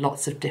off in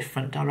lots of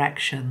different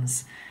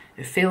directions.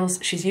 It feels,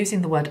 she's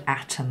using the word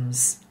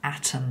atoms,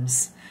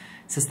 atoms.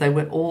 It's as though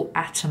we're all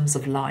atoms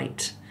of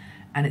light.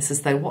 And it's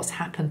as though what's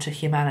happened to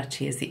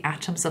humanity is the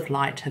atoms of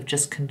light have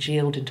just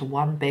congealed into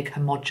one big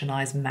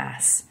homogenized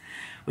mass,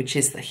 which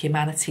is that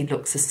humanity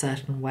looks a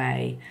certain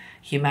way.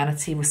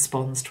 Humanity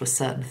responds to a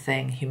certain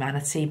thing.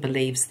 Humanity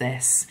believes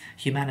this.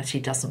 Humanity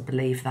doesn't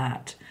believe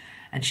that.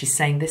 And she's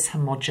saying this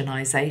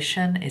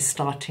homogenization is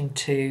starting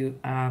to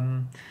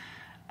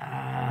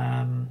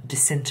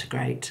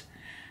disintegrate,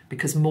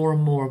 because more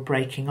and more are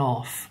breaking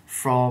off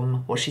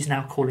from what she's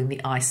now calling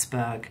the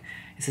iceberg.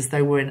 It's as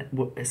though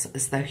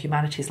as though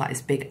humanity is like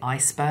this big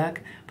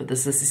iceberg, but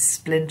there's this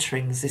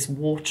splintering, there's this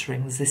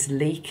watering, there's this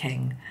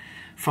leaking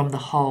from the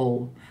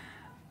whole,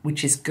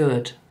 which is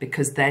good,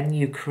 because then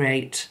you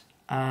create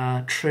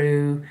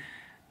true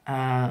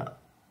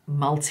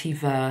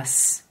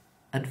multiverse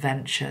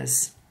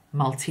adventures,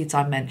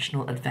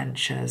 multi-dimensional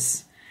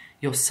adventures.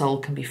 Your soul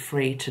can be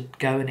free to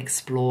go and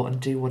explore and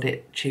do what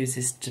it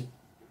chooses to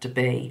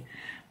be.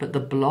 But the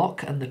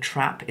block and the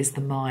trap is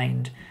the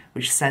mind,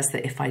 which says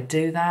that if I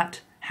do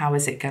that, how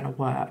is it going to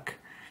work?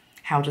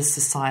 How does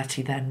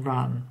society then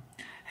run?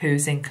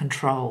 Who's in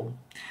control?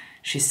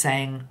 She's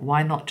saying,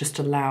 why not just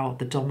allow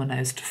the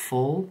dominoes to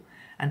fall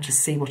and to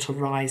see what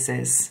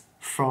arises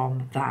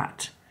from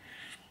that?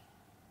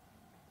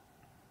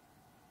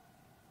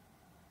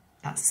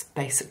 That's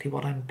basically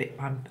what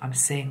I'm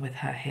seeing with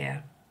her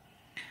here.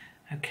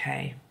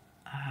 Okay.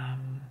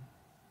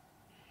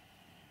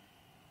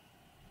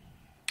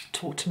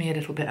 Talk to me a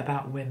little bit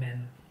about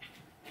women.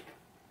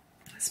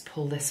 Let's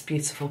pull this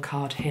beautiful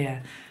card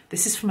here.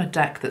 This is from a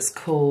deck that's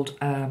called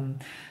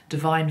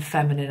Divine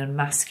Feminine and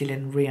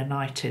Masculine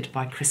Reunited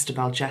by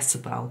Christabel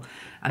Jezebel.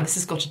 And this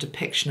has got a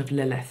depiction of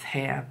Lilith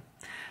here.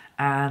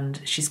 And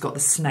she's got the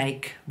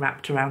snake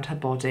wrapped around her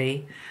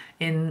body.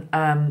 In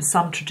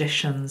some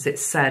traditions,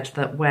 it's said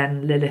that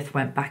when Lilith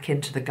went back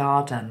into the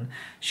garden,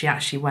 she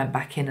actually went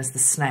back in as the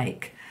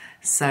snake.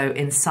 So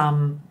in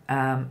some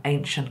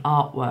ancient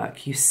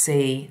artwork, you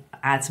see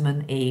Adam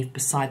and Eve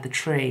beside the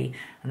tree,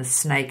 and the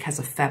snake has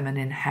a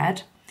feminine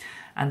head.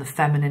 And the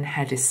feminine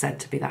head is said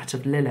to be that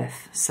of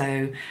Lilith.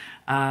 So,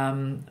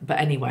 but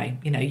anyway,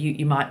 you know,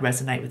 you might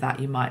resonate with that,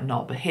 you might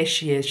not. But here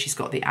she is. She's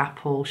got the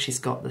apple. She's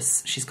got the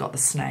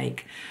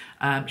snake.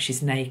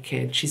 She's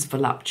naked. She's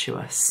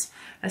voluptuous.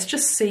 Let's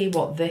just see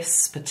what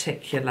this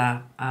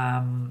particular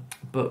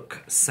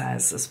book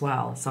says as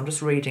well. So I'm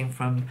just reading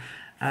from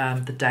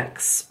the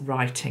deck's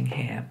writing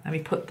here. Let me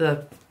put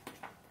the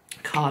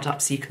card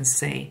up so you can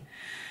see.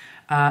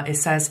 It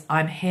says,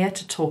 I'm here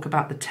to talk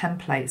about the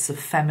templates of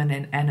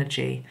feminine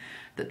energy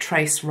that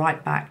trace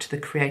right back to the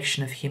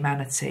creation of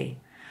humanity,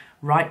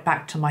 right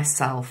back to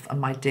myself and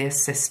my dear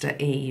sister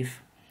Eve.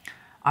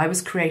 I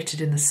was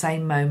created in the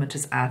same moment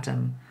as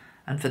Adam,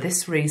 and for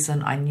this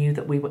reason I knew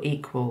that we were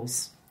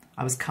equals.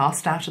 I was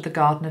cast out of the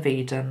Garden of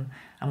Eden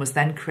and was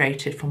then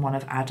created from one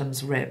of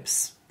Adam's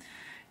ribs.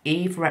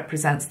 Eve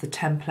represents the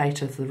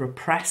template of the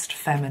repressed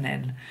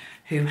feminine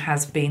who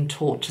has been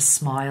taught to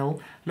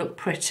smile, look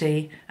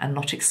pretty, and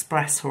not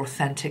express her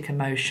authentic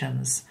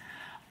emotions.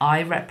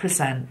 I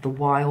represent the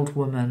wild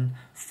woman,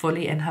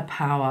 fully in her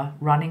power,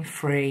 running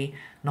free,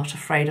 not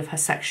afraid of her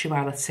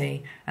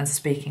sexuality, and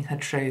speaking her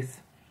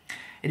truth.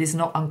 It is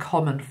not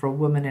uncommon for a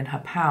woman in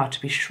her power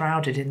to be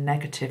shrouded in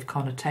negative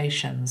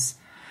connotations.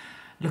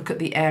 Look at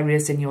the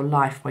areas in your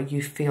life where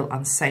you feel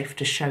unsafe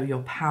to show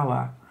your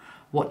power.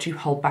 What do you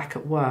hold back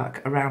at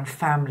work, around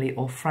family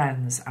or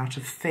friends, out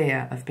of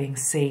fear of being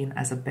seen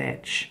as a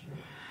bitch?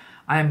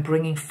 I am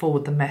bringing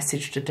forward the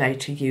message today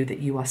to you that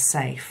you are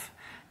safe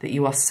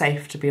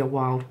to be a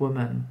wild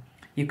woman.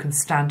 You can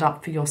stand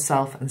up for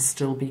yourself and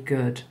still be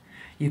good.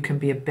 You can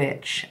be a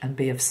bitch and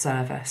be of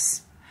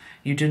service.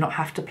 You do not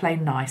have to play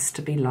nice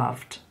to be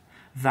loved,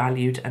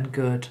 valued and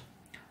good.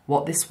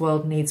 What this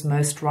world needs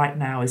most right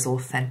now is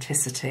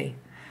authenticity,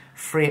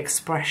 free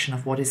expression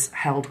of what is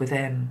held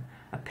within.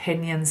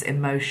 Opinions,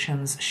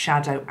 emotions,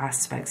 shadow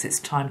aspects. It's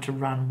time to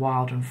run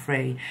wild and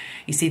free.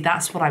 You see,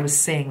 that's what I was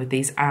seeing with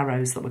these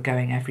arrows that were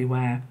going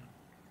everywhere.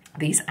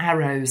 These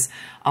arrows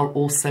are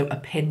also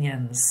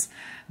opinions.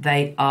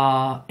 They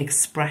are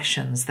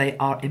expressions. They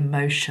are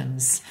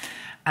emotions.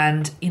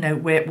 And, you know,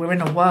 we're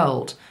in a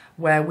world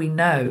where we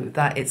know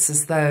that it's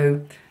as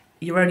though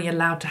you're only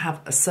allowed to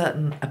have a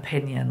certain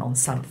opinion on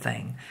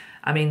something.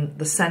 I mean,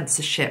 the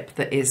censorship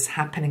that is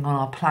happening on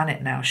our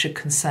planet now should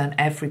concern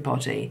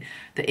everybody,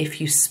 that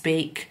if you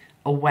speak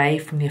away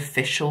from the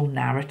official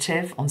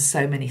narrative on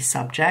so many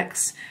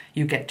subjects,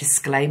 you get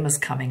disclaimers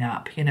coming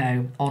up, you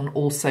know, on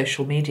all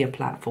social media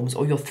platforms,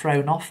 or you're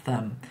thrown off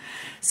them.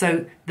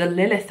 So the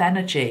Lilith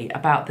energy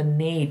about the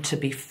need to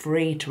be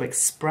free to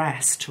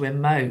express, to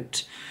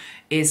emote,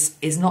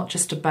 is not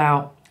just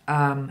about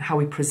how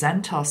we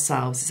present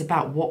ourselves. It's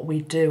about what we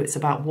do. It's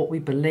about what we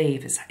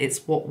believe.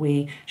 It's what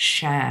we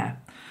share.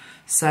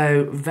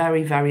 So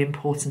very, very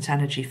important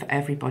energy for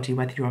everybody,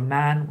 whether you're a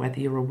man, whether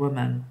you're a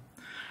woman.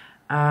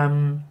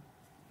 There's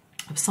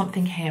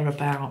something here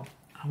about,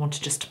 I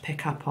wanted just to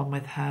pick up on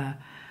with her.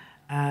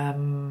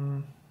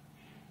 Hold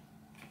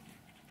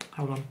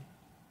on.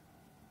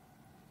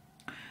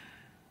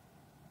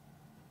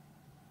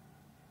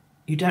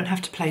 You don't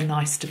have to play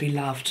nice to be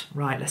loved.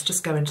 Right, let's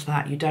just go into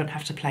that. You don't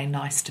have to play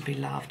nice to be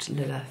loved,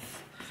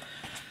 Lilith.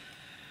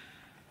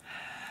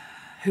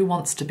 Who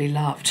wants to be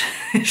loved,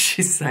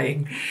 she's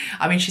saying.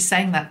 I mean, she's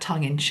saying that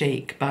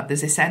tongue-in-cheek, but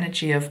there's this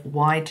energy of,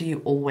 why do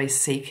you always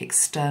seek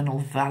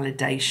external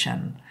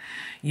validation?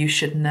 You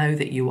should know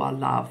that you are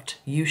loved.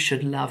 You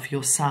should love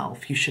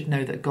yourself. You should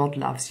know that God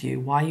loves you.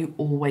 Why are you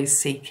always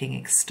seeking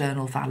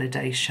external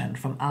validation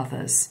from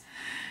others?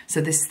 So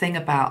this thing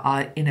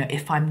about, you know,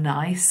 if I'm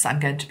nice, I'm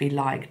going to be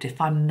liked.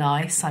 If I'm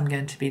nice, I'm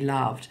going to be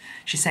loved.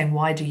 She's saying,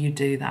 why do you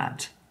do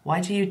that?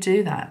 Why do you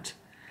do that?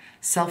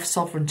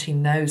 Self-sovereignty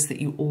knows that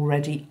you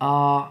already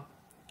are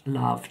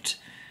loved.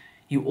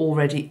 You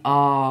already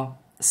are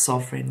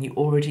sovereign. You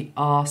already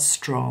are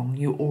strong.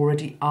 You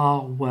already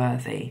are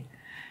worthy.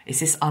 It's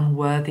this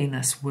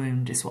unworthiness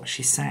wound, is what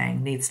she's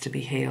saying, needs to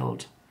be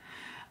healed.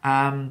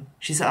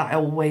 She said, I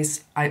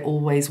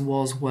always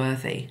was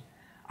worthy.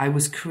 I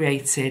was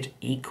created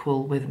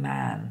equal with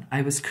man.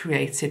 I was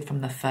created from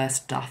the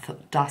first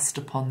dust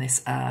upon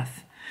this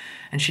earth.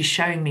 And she's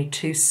showing me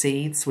two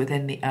seeds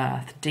within the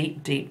earth,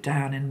 deep, deep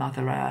down in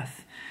Mother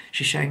Earth.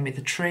 She's showing me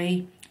the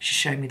tree. She's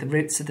showing me the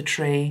roots of the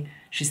tree.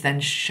 She's then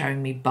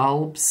showing me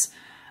bulbs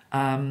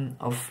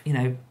of, you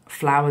know,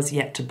 flowers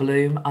yet to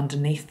bloom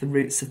underneath the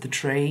roots of the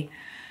tree.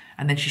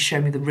 And then she's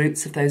showing me the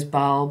roots of those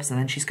bulbs. And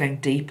then she's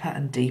going deeper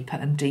and deeper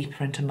and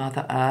deeper into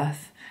Mother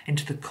Earth,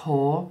 into the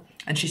core.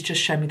 And she's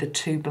just shown me the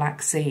two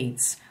black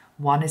seeds,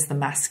 One is the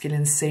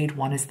masculine seed,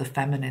 one is the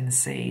feminine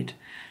seed.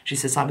 She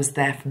says, I was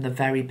there from the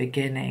very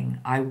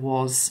beginning. I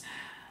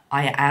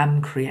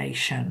am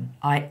creation.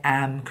 I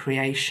am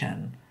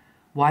creation.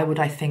 Why would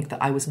I think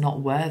that I was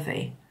not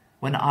worthy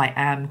when I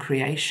am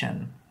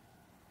creation?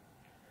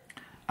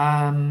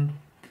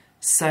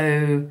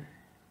 So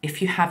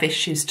if you have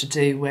issues to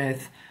do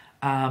with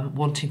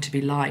wanting to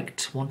be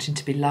liked, wanting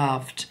to be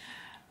loved,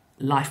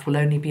 life will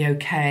only be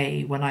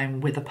okay when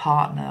I'm with a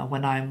partner,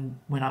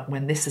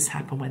 when this has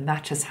happened, when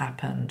that has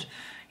happened.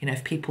 You know,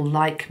 if people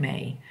like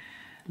me,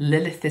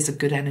 Lilith is a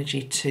good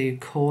energy to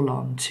call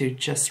on to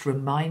just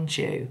remind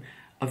you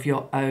of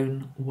your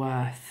own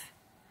worth.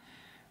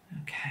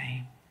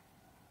 Okay.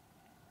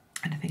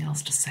 Anything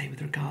else to say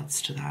with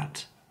regards to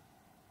that?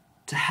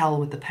 To hell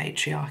with the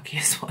patriarchy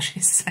is what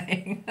she's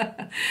saying.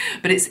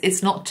 But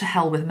it's not to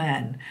hell with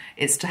men.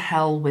 It's to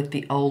hell with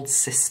the old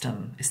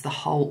system. It's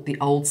the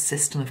old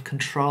system of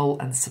control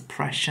and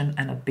suppression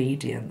and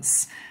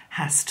obedience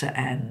has to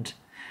end.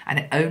 And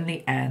it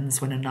only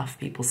ends when enough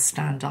people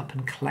stand up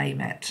and claim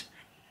it.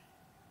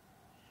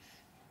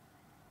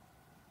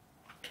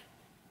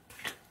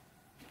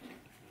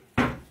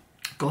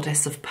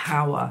 Goddess of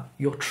power,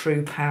 your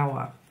true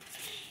power.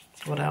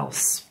 What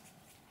else?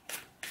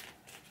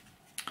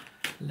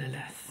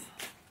 Lilith.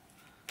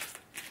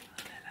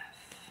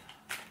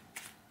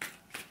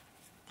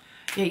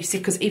 Yeah, you see,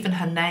 because even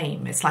her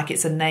name, it's like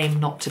it's a name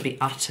not to be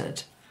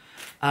uttered.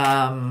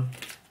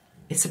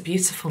 It's a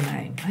beautiful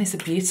name. It's a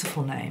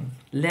beautiful name.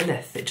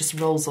 Lilith, it just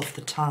rolls off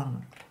the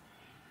tongue.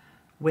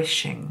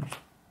 Wishing.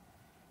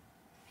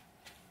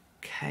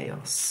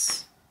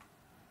 Chaos.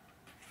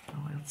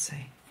 Oh, we'll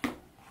see.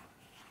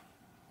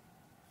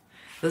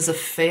 There's a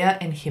fear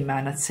in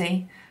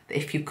humanity that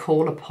if you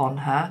call upon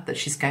her, that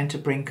she's going to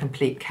bring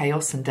complete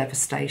chaos and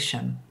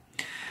devastation.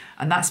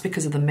 And that's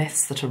because of the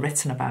myths that are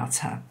written about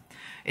her.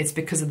 It's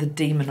because of the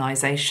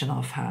demonization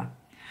of her.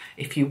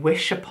 If you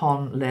wish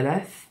upon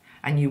Lilith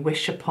and you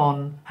wish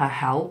upon her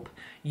help,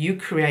 you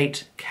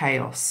create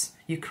chaos.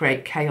 You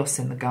create chaos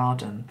in the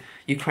garden.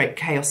 You create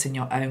chaos in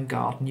your own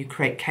garden. You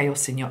create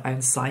chaos in your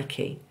own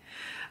psyche.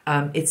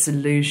 It's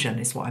illusion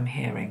is what I'm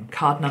hearing.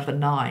 Card number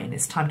 9,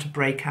 it's time to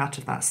break out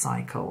of that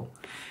cycle.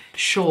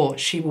 Sure,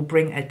 she will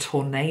bring a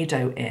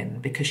tornado in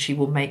because she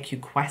will make you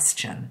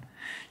question.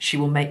 She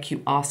will make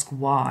you ask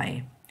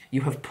why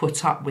you have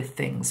put up with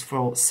things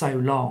for so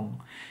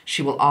long.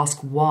 She will ask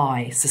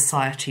why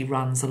society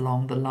runs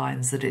along the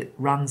lines that it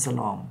runs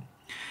along.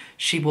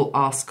 She will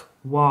ask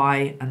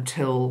why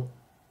until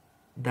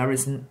there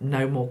is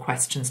no more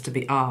questions to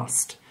be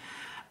asked.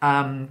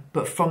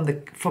 But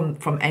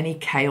from any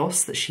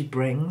chaos that she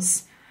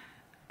brings,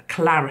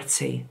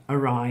 clarity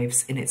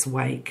arrives in its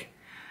wake.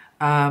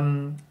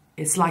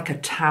 It's like a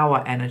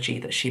tower energy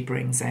that she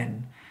brings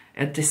in,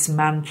 a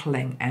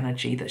dismantling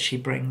energy that she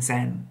brings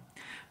in.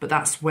 But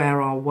that's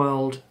where our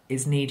world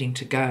is needing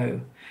to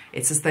go.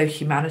 It's as though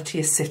humanity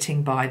is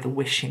sitting by the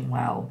wishing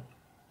well,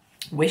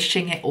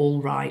 wishing it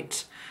all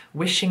right,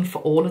 wishing for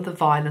all of the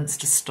violence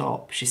to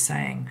stop, she's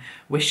saying,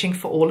 wishing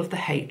for all of the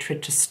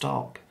hatred to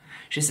stop.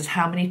 She says,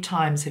 how many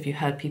times have you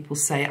heard people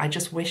say, I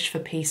just wish for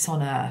peace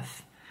on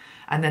earth?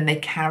 And then they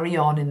carry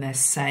on in their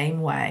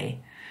same way,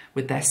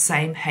 with their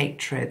same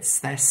hatreds,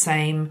 their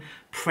same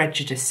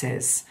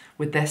prejudices,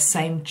 with their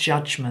same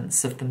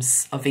judgments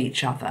of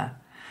each other.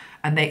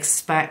 And they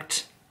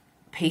expect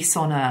peace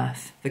on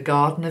earth, the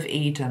Garden of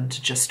Eden,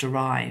 to just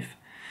arrive.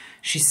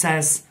 She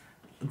says,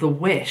 the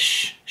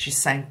wish,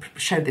 she's saying,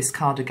 show this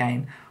card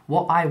again,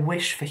 what I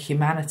wish for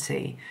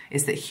humanity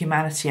is that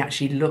humanity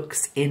actually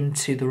looks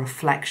into the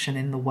reflection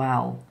in the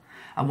well.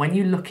 And when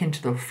you look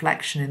into the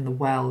reflection in the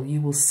well,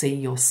 you will see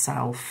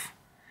yourself.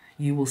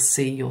 You will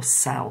see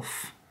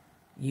yourself.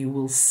 You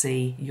will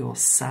see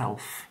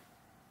yourself.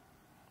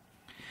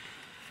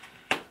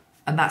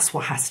 And that's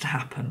what has to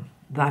happen.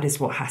 That is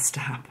what has to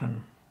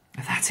happen.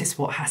 That is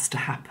what has to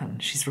happen.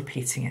 She's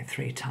repeating it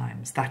 3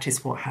 times. That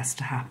is what has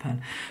to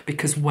happen.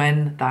 Because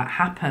when that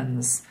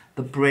happens,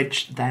 the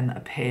bridge then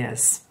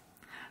appears.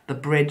 The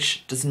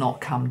bridge does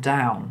not come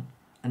down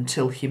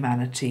until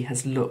humanity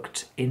has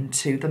looked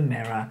into the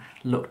mirror,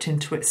 looked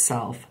into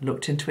itself,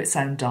 looked into its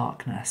own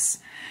darkness,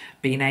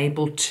 been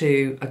able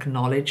to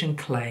acknowledge and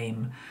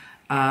claim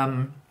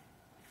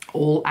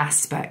all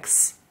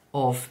aspects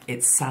of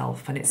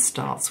itself, and it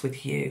starts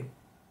with you.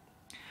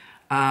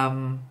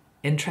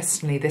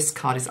 Interestingly, this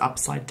card is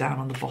upside down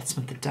on the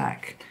bottom of the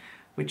deck,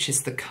 which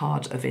is the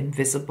card of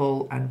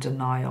invisible and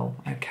denial.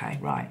 Okay,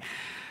 right.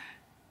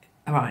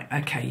 All right,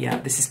 okay, yeah,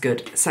 this is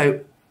good.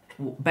 So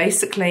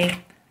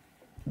basically,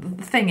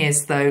 the thing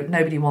is, though,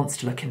 nobody wants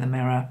to look in the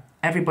mirror.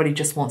 Everybody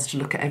just wants to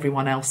look at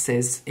everyone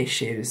else's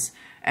issues.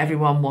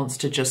 Everyone wants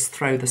to just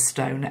throw the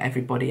stone at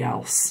everybody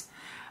else.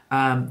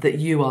 That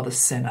you are the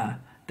sinner,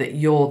 that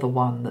you're the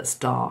one that's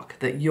dark,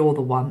 that you're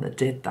the one that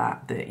did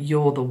that, that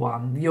you're the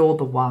one, you're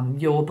the one,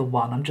 you're the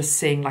one. I'm just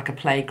seeing like a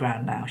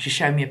playground now. She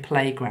showed me a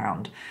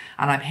playground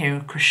and I'm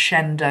hearing a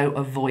crescendo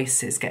of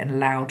voices getting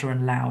louder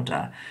and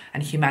louder,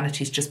 and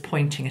humanity's just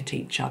pointing at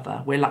each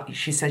other. We're like,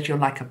 she says, you're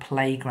like a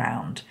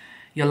playground.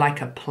 You're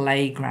like a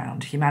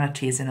playground.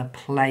 Humanity is in a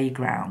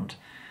playground,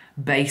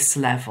 base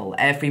level.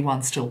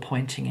 Everyone's still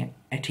pointing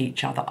at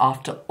each other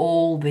after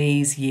all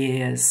these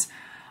years,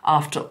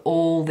 after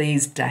all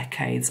these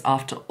decades,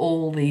 after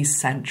all these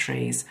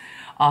centuries,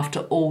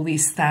 after all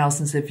these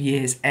thousands of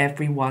years.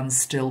 Everyone's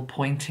still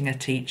pointing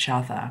at each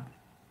other.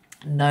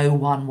 No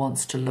one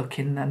wants to look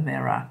in the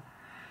mirror.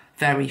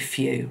 Very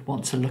few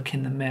want to look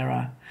in the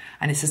mirror.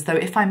 And it's as though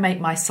if I make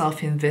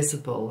myself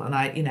invisible and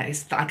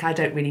it's like I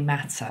don't really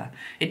matter.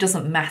 It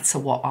doesn't matter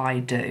what I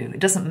do. It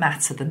doesn't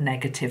matter the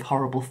negative,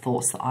 horrible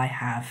thoughts that I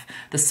have,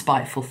 the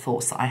spiteful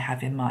thoughts that I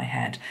have in my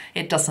head.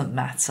 It doesn't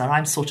matter.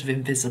 I'm sort of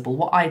invisible.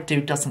 What I do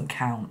doesn't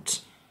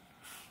count.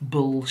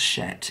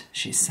 Bullshit,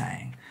 she's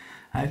saying.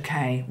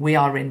 Okay, we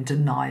are in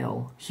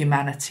denial.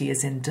 Humanity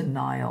is in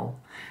denial.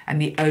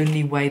 And the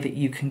only way that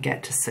you can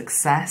get to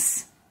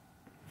success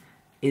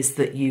is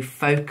that you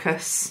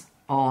focus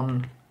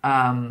on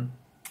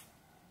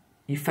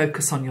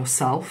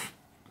yourself,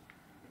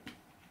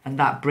 and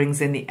that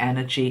brings in the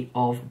energy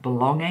of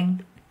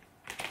belonging.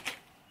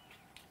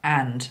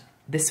 And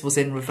this was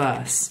in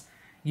reverse.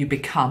 You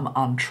become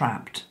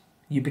untrapped.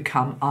 You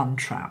become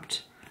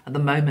untrapped. At the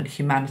moment,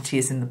 humanity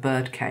is in the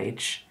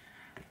birdcage.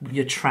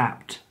 You're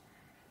trapped.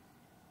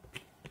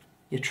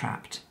 You're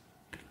trapped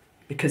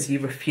because you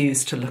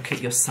refuse to look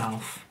at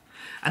yourself.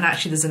 And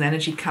actually there's an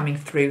energy coming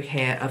through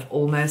here of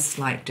almost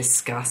like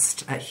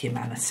disgust at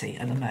humanity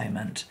at the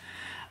moment.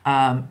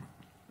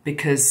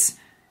 Because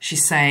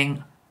she's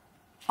saying,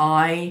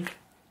 let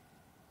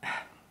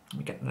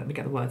me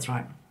get the words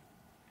right.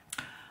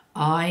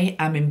 I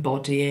am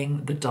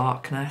embodying the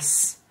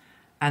darkness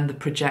and the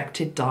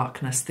projected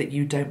darkness that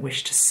you don't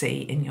wish to see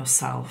in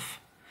yourself.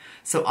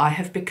 So I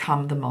have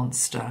become the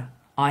monster.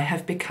 I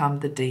have become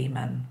the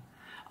demon.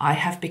 I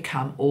have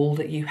become all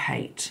that you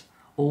hate,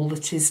 all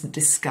that is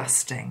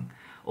disgusting,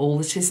 all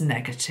that is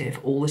negative,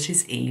 all that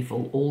is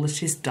evil, all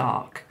that is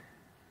dark,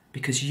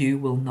 because you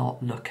will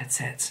not look at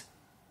it.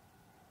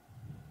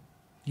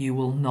 You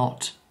will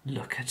not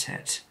look at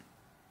it.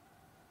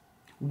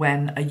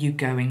 When are you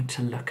going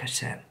to look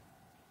at it?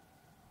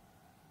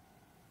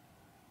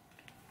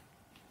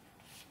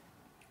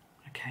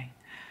 Okay.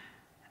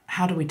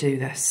 How do we do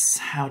this?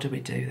 How do we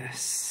do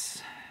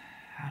this?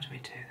 How do we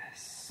do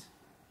this?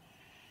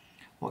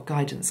 What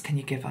guidance can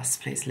you give us,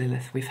 please,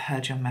 Lilith? We've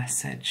heard your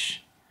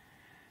message.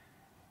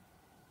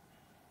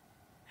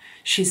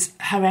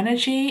 Her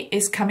energy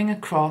is coming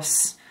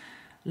across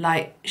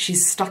like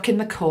she's stuck in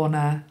the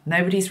corner.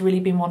 Nobody's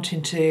really been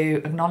wanting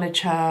to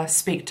acknowledge her,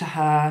 speak to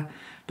her,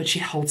 but she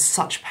holds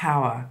such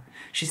power.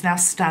 She's now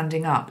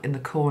standing up in the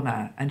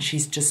corner and she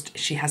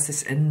has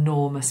this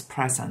enormous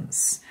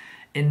presence,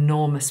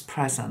 enormous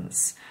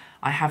presence.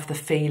 I have the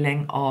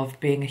feeling of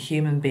being a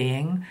human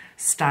being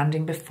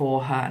standing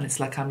before her, and it's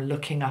like I'm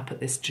looking up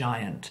at this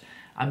giant.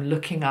 I'm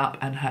looking up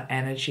and her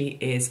energy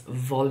is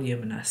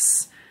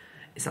voluminous.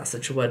 Is that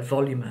such a word?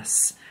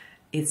 Voluminous.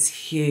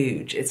 It's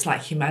huge. It's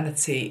like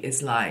humanity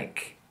is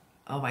like,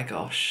 oh my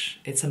gosh,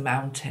 it's a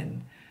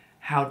mountain.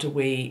 How do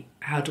we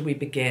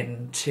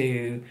begin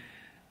to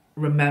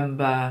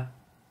remember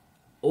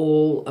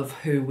all of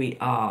who we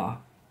are?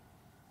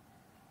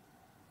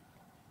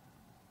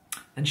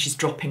 And she's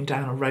dropping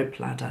down a rope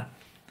ladder.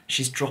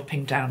 She's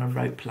dropping down a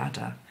rope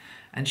ladder.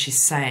 And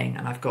she's saying,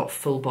 and I've got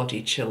full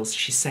body chills,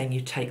 she's saying, you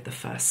take the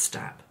first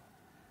step.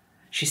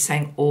 She's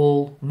saying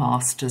all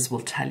masters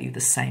will tell you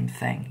the same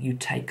thing. You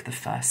take the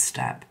first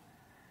step.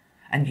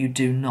 And you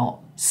do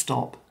not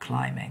stop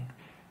climbing.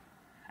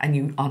 And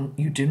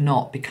you do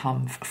not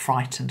become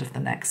frightened of the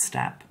next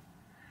step.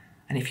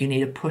 And if you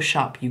need a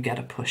push-up, you get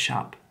a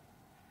push-up.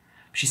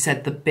 She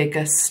said the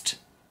biggest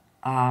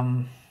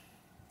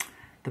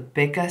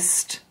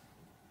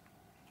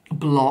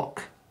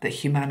block that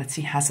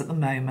humanity has at the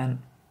moment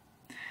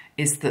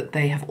is that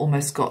they have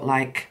almost got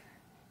like,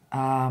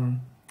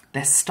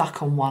 they're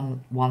stuck on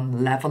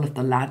one level of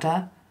the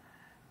ladder.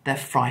 They're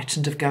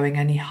frightened of going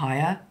any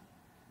higher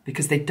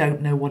because they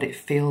don't know what it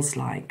feels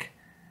like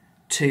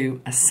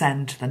to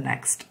ascend to the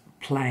next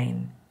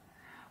plane.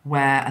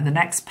 And the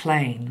next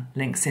plane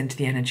links into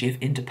the energy of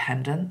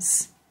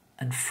independence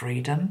and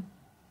freedom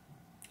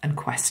and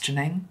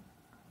questioning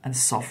and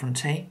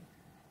sovereignty.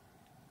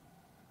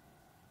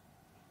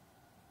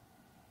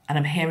 And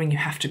I'm hearing you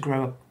have to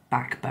grow a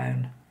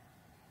backbone.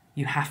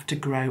 You have to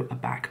grow a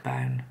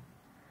backbone.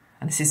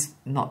 And this is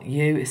not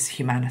you, it's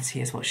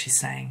humanity, is what she's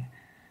saying.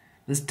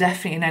 There's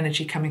definitely an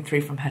energy coming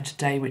through from her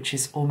today, which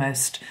is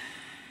almost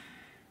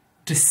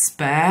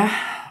despair,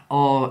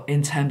 or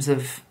in terms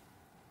of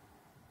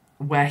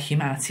where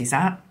humanity's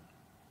at,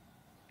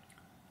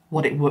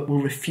 what it will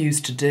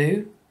refuse to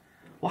do.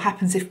 What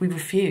happens if we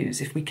refuse,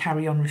 if we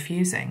carry on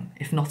refusing?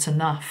 If not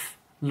enough,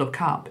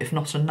 look up. If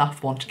not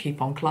enough, want to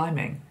keep on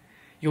climbing.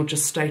 You'll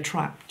just stay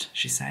trapped,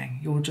 she's saying.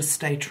 You'll just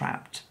stay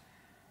trapped.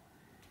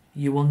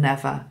 You will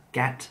never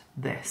get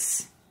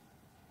this.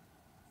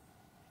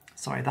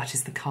 Sorry, that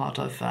is the card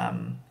of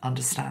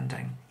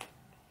understanding.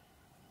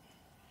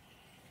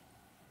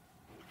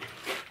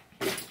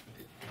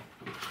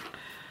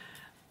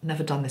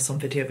 never done this on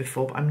video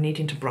before, but I'm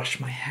needing to brush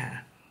my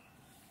hair.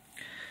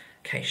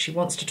 Okay, she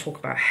wants to talk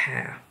about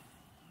hair.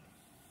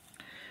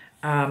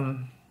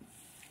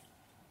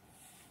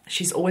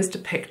 She's always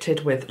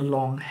depicted with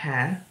long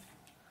hair.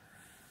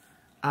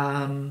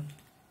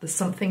 There's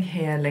something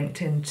here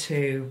linked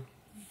into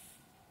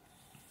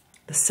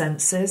the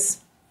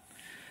senses,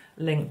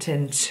 linked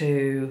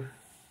into,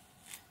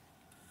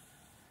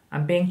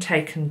 I'm being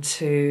taken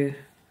to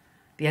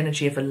the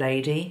energy of a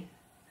lady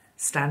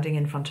standing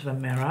in front of a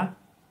mirror,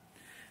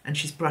 and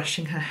she's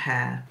brushing her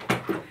hair.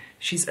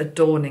 She's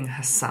adorning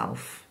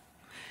herself.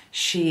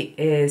 She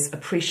is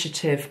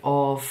appreciative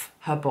of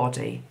her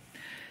body.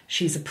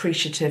 She's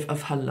appreciative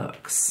of her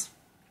looks.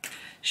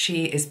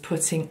 She is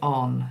putting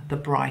on the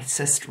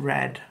brightest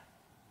red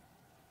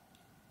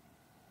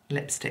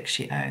lipstick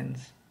she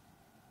owns.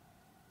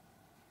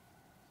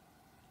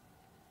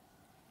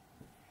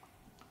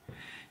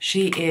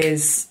 She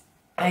is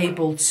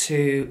able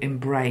to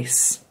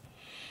embrace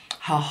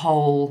her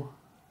whole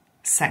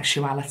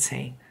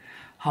sexuality,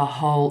 her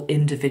whole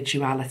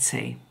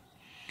individuality,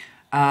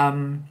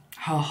 her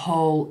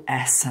whole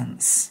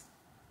essence.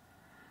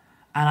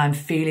 And I'm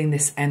feeling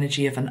this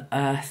energy of an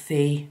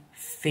earthy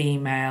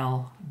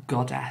female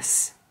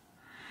goddess.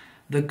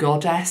 The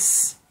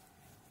goddess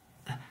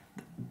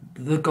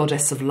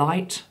of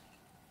light,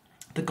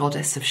 the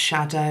goddess of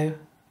shadow,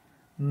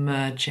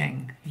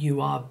 merging.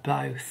 You are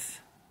both.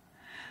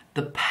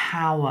 The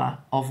power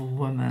of a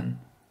woman,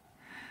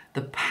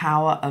 the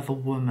power of a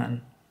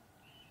woman,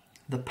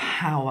 the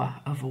power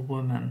of a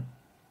woman.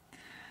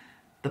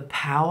 The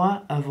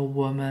power of a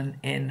woman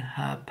in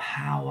her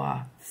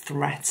power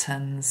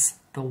threatens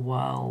the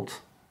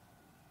world.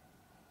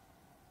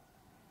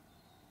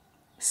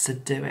 So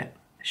do it,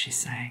 she's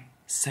saying.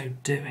 So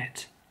do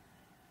it.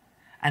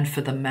 And for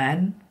the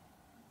men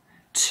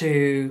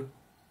to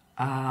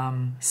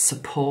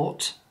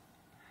support,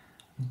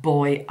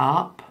 buoy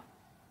up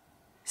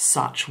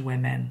such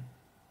women.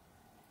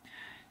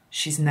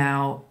 She's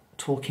now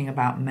talking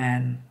about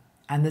men.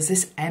 And there's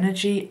this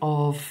energy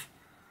of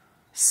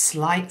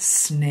slight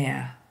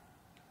sneer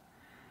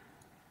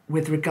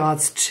with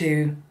regards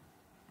to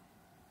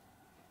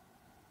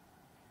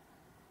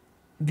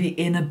the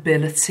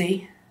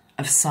inability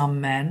of some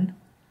men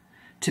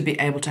to be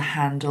able to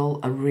handle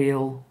a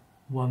real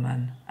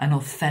woman, an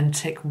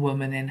authentic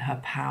woman in her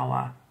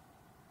power.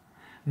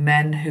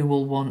 Men who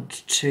will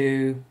want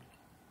to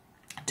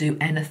do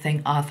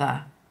anything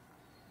other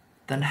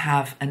than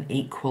have an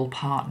equal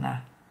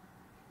partner.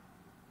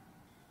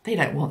 They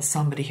don't want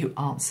somebody who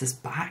answers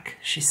back,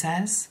 she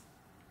says.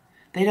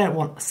 They don't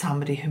want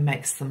somebody who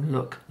makes them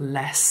look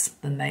less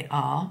than they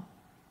are.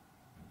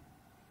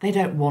 They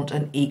don't want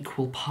an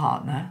equal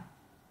partner.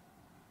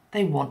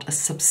 They want a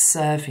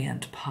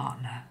subservient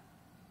partner.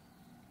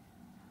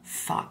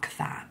 Fuck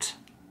that.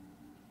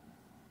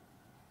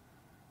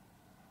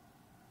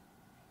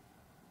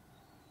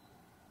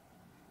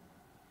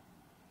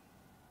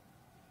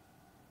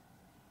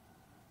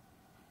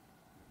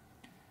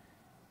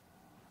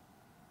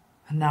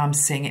 And now I'm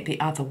seeing it the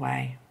other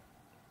way.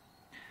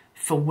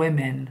 For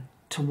women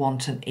to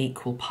want an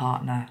equal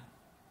partner.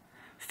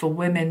 For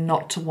women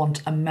not to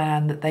want a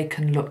man that they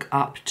can look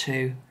up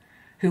to,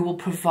 who will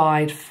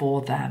provide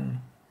for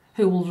them,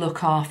 who will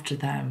look after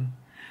them,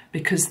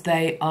 because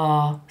they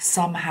are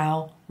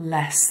somehow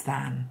less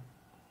than.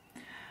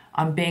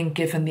 I'm being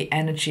given the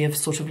energy of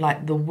sort of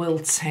like the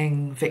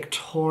wilting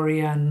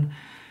Victorian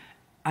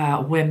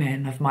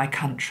women of my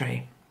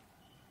country,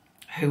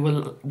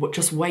 who were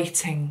just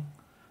waiting,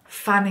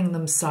 fanning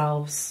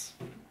themselves.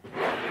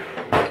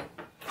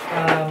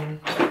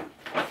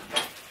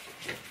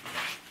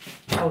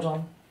 Hold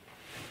on.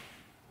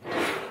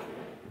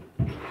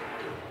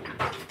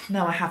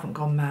 No, I haven't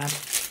gone mad.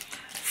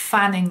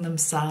 Fanning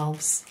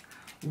themselves,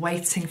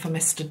 waiting for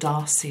Mr.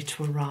 Darcy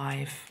to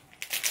arrive.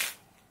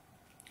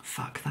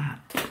 Fuck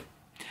that.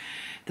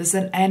 There's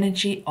an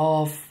energy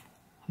of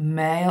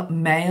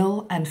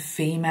male and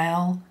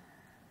female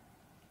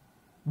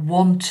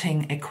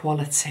wanting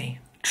equality.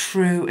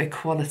 True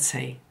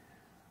equality.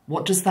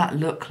 What does that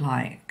look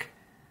like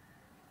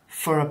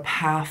for a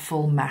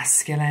powerful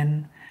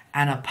masculine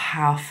and a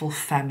powerful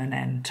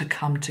feminine to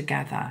come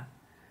together?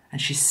 And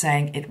she's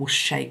saying it will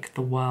shake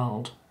the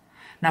world.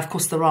 Now, of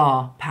course, there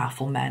are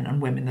powerful men and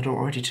women that are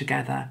already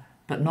together,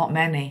 but not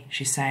many,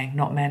 she's saying,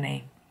 not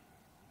many.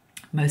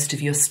 Most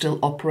of you are still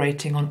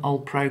operating on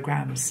old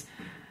programs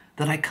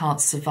that I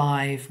can't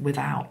survive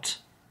without,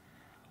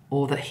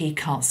 or that he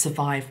can't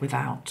survive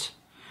without.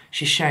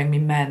 She's showing me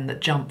men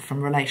that jump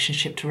from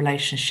relationship to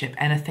relationship,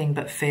 anything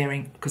but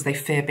fearing, because they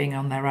fear being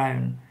on their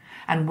own.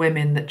 And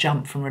women that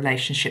jump from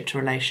relationship to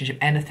relationship,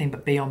 anything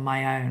but be on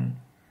my own.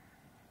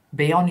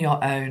 Be on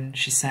your own,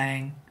 she's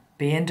saying.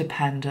 Be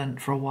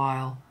independent for a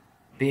while.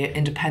 Be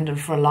independent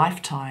for a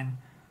lifetime.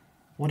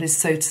 What is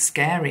so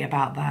scary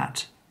about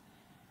that?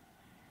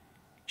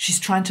 She's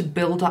trying to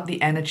build up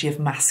the energy of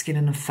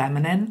masculine and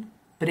feminine,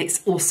 but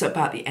it's also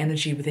about the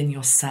energy within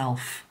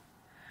yourself.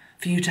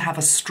 For you to have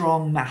a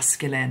strong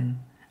masculine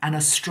and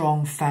a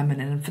strong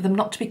feminine, and for them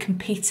not to be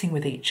competing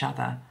with each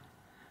other,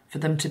 for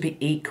them to be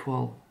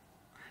equal.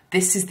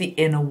 This is the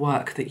inner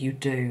work that you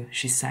do,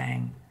 she's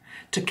saying.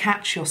 To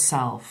catch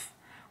yourself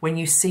when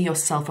you see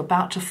yourself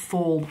about to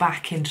fall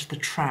back into the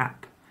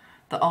trap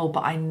that, oh,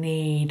 but I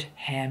need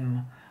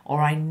him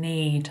or I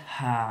need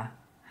her.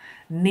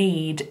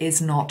 Need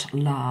is not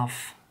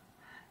love.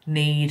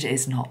 Need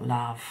is not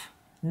love.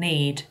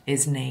 Need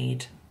is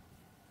need,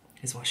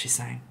 is what she's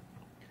saying.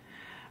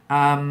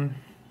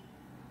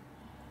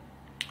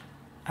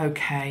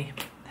 Okay.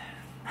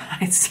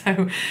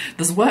 So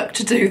there's work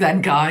to do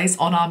then, guys,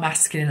 on our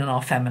masculine and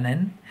our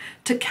feminine,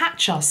 to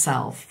catch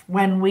ourselves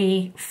when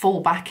we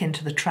fall back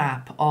into the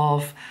trap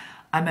of,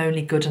 I'm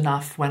only good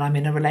enough when I'm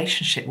in a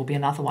relationship, will be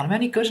another one. I'm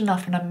only good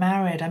enough when I'm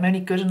married. I'm only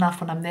good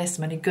enough when I'm this.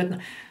 I'm only good.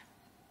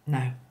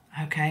 No,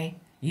 okay?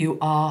 You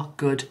are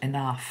good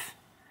enough.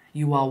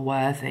 You are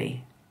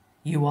worthy.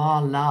 You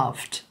are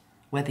loved,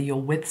 whether you're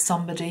with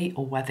somebody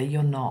or whether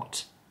you're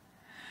not.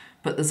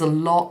 But there's a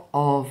lot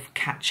of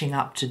catching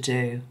up to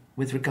do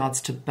with regards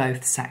to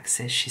both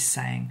sexes, she's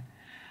saying.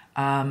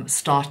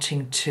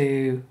 Starting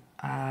to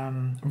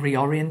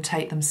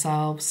reorientate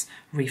themselves,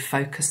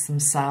 refocus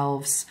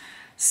themselves,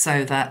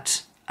 so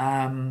that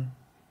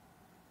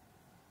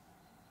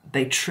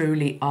they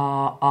truly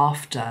are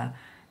after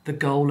the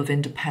goal of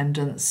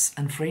independence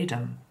and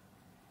freedom.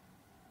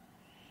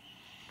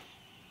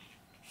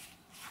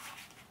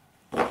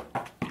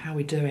 How are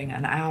we doing?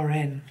 An hour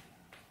in.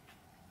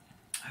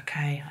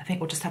 Okay, I think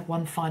we'll just have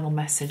one final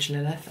message,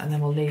 Lilith, and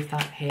then we'll leave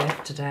that here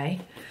today.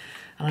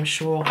 And I'm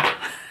sure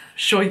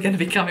you're going to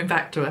be coming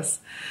back to us.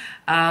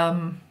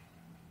 Let's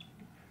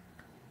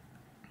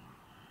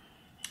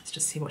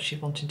just see what she's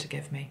wanting to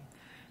give me.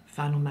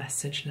 Final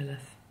message,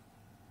 Lilith.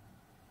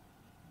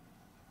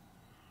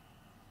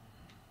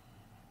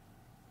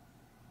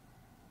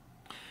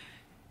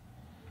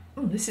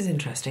 Oh, this is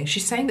interesting.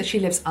 She's saying that she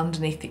lives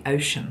underneath the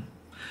ocean,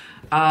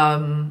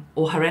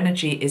 or her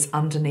energy is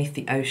underneath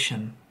the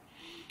ocean.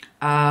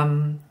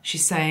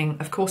 She's saying,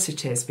 of course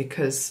it is,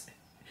 because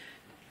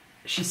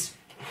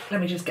let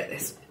me just get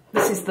this.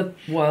 This is the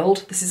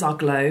world. This is our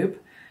globe.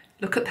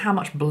 Look at how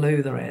much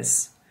blue there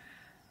is.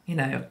 You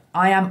know,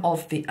 I am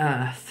of the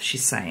earth,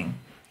 she's saying,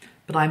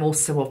 but I'm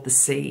also of the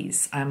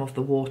seas. I am of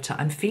the water.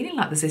 I'm feeling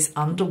like there's this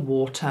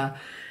underwater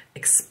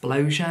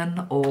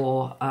explosion,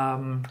 or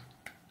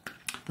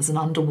there's an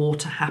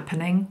underwater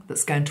happening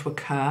that's going to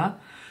occur,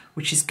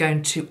 which is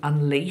going to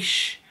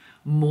unleash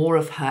more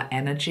of her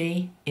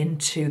energy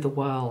into the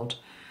world.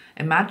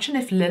 Imagine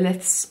if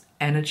Lilith's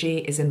energy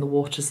is in the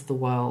waters of the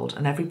world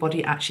and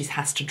everybody actually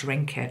has to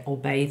drink it or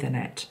bathe in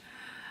it.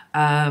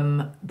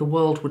 The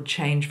world would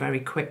change very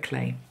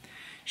quickly.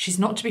 She's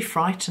not to be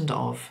frightened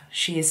of.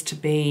 She is to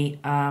be,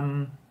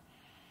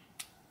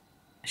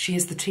 she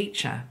is the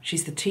teacher.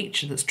 She's the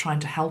teacher that's trying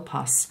to help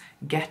us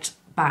get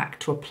back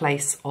to a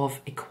place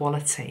of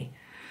equality.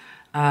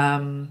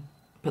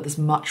 But there's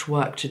much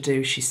work to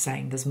do, she's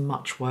saying. There's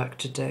much work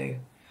to do.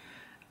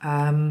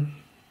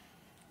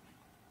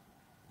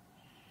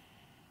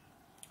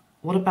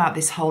 What about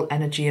this whole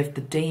energy of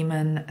the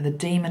demon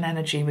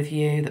energy with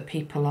you that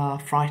people are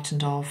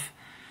frightened of?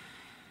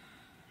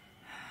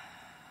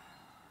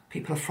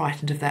 People are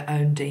frightened of their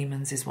own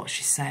demons, is what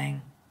she's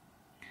saying.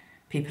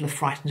 People are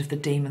frightened of the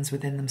demons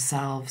within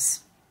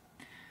themselves.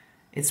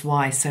 It's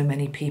why so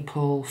many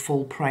people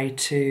fall prey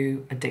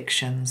to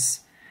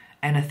addictions,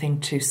 anything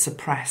to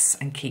suppress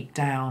and keep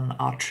down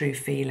our true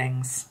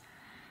feelings.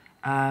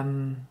 I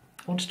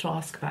wanted to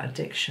ask about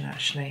addiction,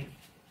 actually.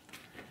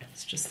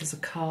 It's just, there's a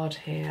card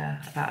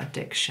here about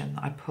addiction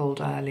that I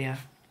pulled earlier.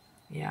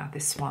 Yeah,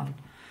 this one.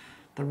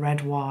 The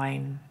red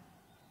wine.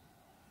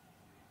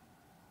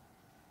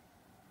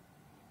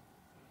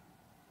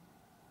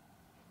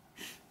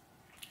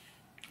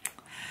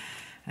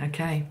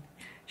 Okay.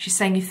 She's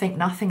saying you think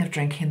nothing of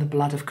drinking the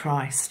blood of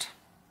Christ.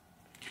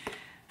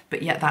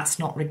 But yet that's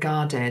not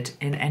regarded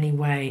in any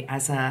way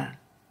as a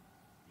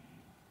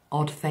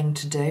odd thing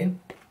to do.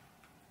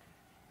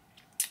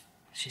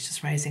 She's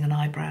just raising an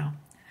eyebrow.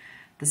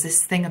 There's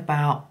this thing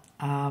about,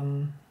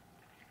 I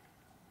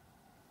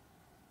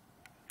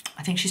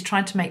think she's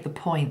trying to make the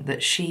point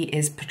that she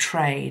is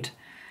portrayed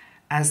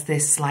as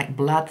this like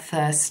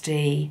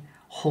bloodthirsty,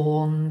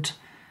 horned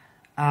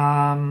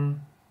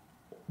woman,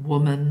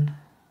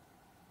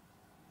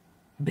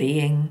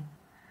 being,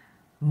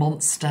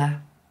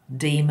 monster,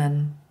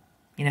 demon.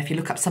 You know, if you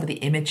look up some of the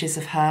images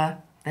of her,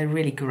 they're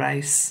really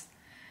gross.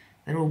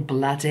 They're all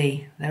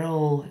bloody. They're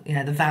all, you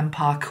know, the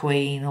vampire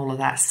queen, all of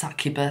that,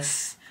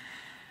 succubus.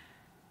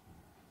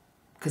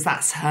 Because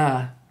that's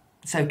her.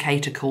 It's okay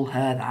to call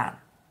her that.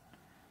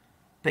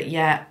 But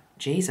yet,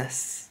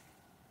 Jesus,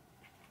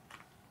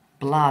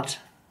 blood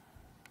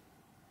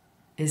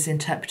is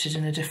interpreted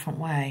in a different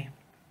way.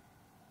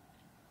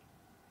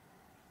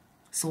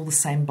 It's all the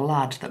same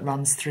blood that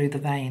runs through the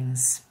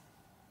veins.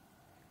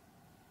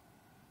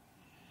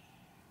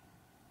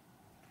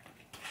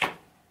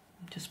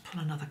 Just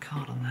pull another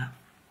card on that.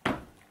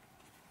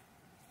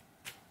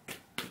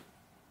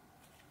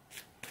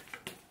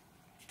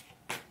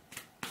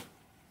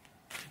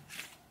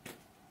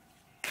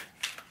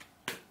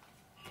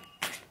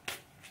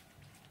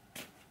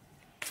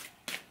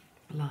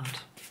 blood.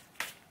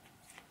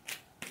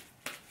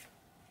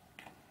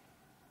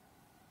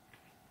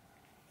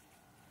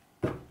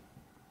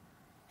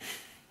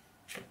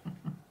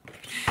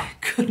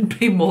 Couldn't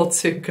be more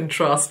two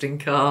contrasting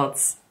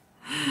cards.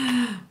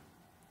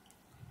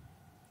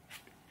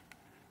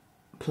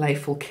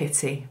 Playful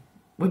kitty.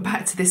 We're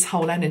back to this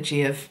whole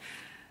energy of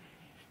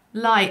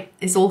light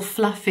is all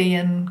fluffy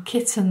and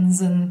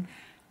kittens and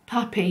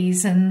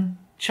puppies and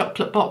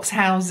chocolate box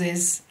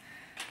houses.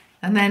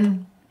 And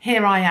then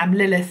here I am,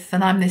 Lilith,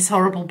 and I'm this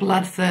horrible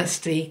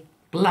bloodthirsty,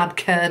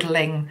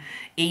 blood-curdling,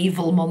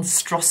 evil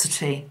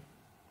monstrosity.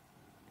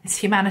 It's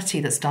humanity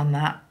that's done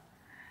that.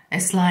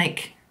 It's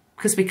like,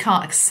 because we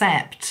can't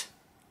accept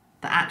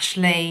that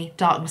actually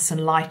darkness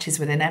and light is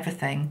within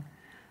everything.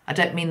 I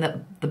don't mean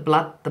that the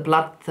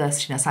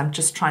bloodthirstiness, I'm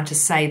just trying to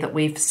say that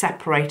we've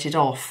separated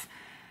off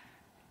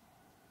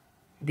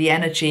the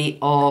energy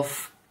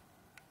of,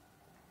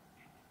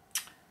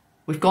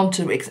 we've gone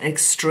to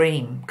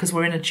extreme, because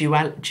we're in a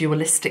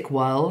dualistic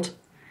world.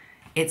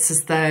 It's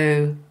as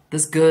though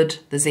there's good,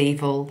 there's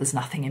evil, there's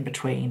nothing in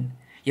between.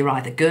 You're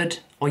either good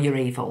or you're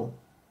evil.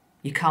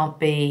 You can't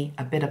be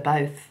a bit of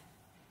both.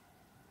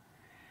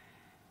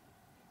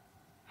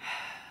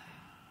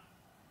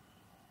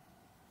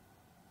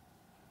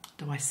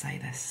 Do I say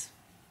this?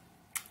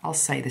 I'll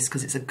say this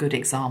because it's a good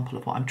example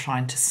of what I'm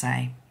trying to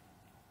say.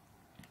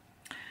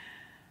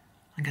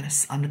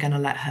 I'm gonna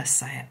let her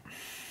say it.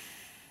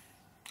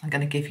 I'm going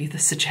to give you the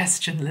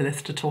suggestion,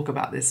 Lilith, to talk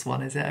about this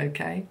one. Is it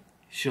okay?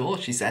 Sure,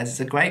 she says. It's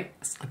a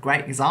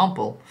great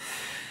example.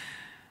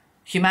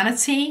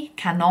 Humanity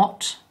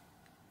cannot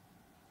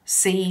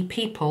see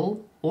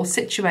people or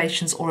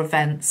situations or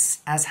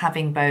events as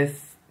having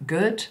both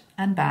good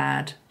and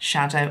bad,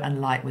 shadow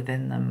and light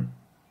within them.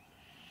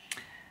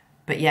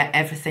 But yet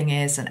everything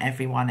is and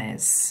everyone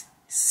is.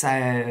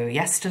 So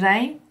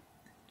yesterday,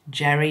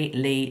 Jerry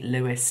Lee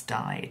Lewis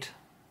died.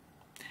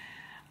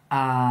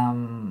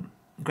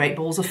 Great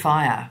Balls of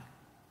Fire,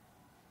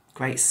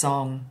 great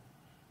song.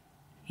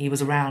 He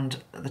was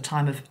around at the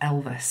time of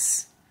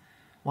Elvis,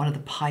 one of the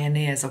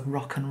pioneers of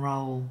rock and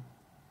roll,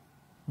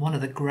 one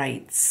of the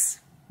greats.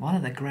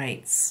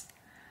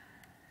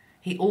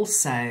 He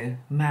also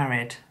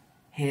married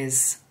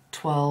his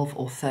 12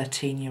 or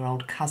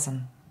 13-year-old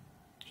cousin.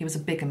 He was a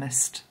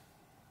bigamist.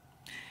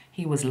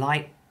 He was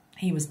light,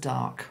 he was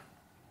dark.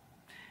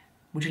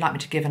 Would you like me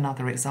to give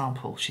another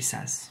example, she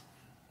says.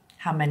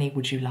 How many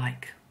would you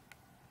like?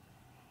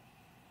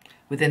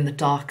 Within the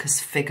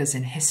darkest figures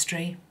in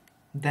history,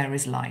 there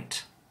is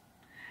light.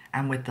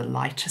 And with the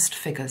lightest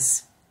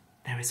figures,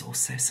 there is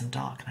also some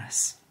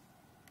darkness.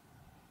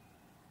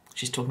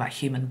 She's talking about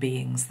human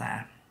beings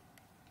there.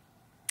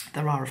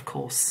 There are, of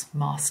course,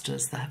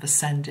 masters that have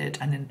ascended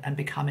and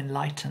become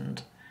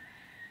enlightened.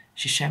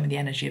 She's showing me the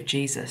energy of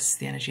Jesus,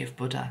 the energy of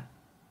Buddha.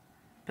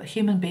 But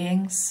human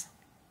beings,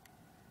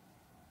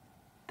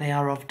 they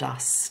are of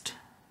dust,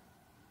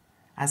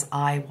 as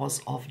I was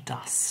of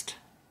dust.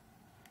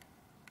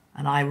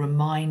 And I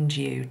remind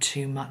you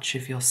too much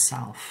of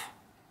yourself.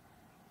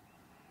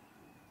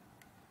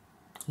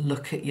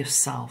 Look at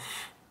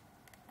yourself.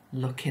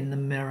 Look in the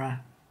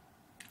mirror.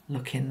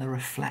 Look in the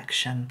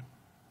reflection.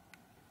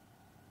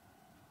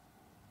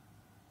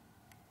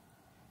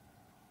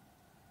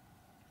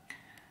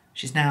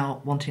 She's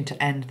now wanting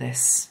to end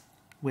this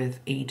with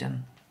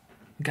Eden,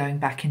 going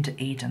back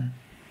into Eden.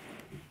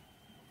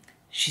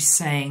 She's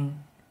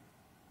saying,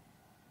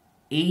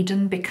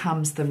 Eden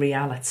becomes the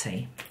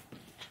reality.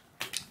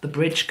 The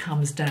bridge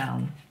comes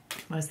down.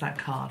 Where's that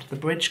card? The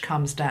bridge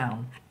comes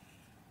down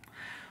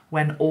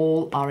when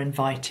all are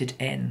invited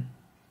in.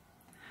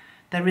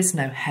 There is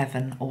no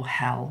heaven or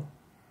hell.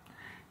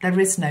 There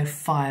is no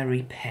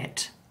fiery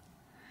pit.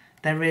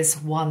 There is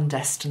one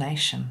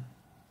destination.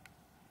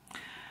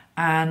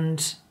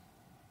 And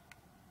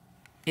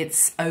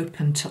it's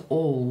open to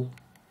all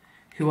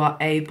who are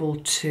able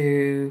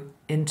to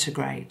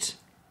integrate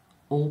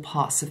all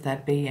parts of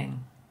their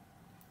being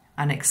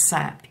and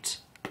accept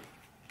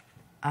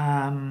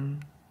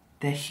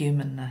their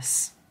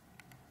humanness.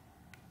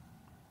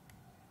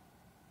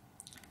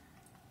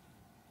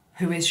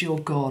 Who is your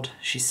God,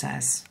 she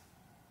says?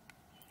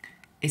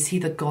 Is he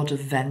the God of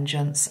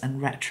vengeance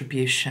and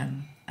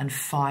retribution and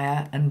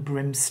fire and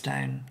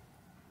brimstone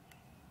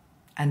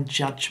and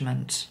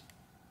judgment,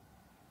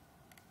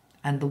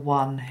 and the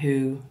one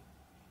who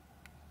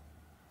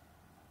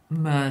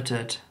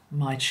murdered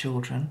my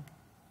children?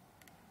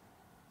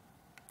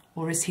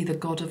 Or is he the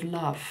God of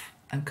love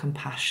and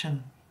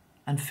compassion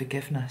and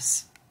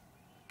forgiveness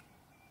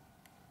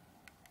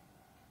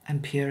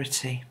and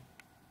purity?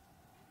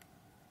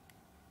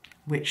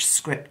 Which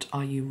script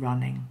are you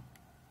running?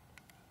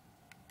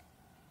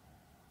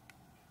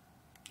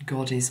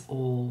 God is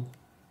all.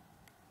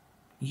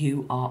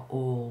 You are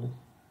all.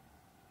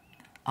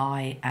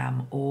 I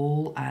am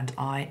all, and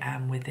I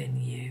am within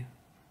you.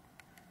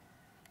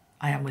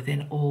 I am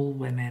within all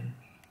women.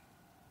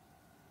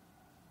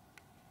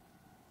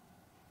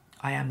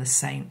 I am the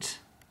saint.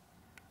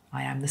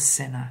 I am the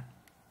sinner.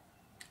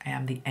 I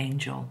am the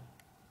angel.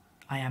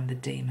 I am the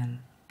demon.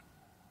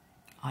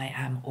 I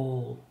am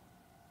all.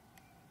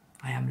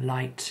 I am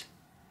light.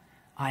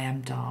 I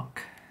am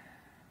dark.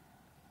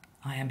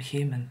 I am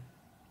human.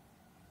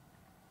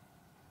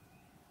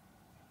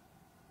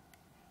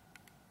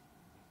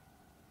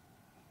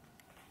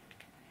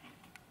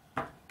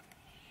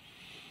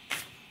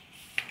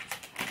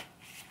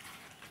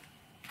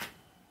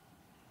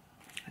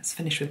 Let's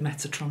finish with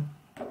Metatron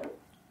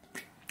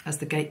as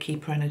the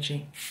gatekeeper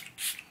energy.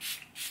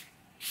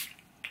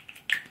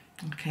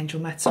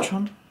 Archangel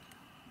Metatron.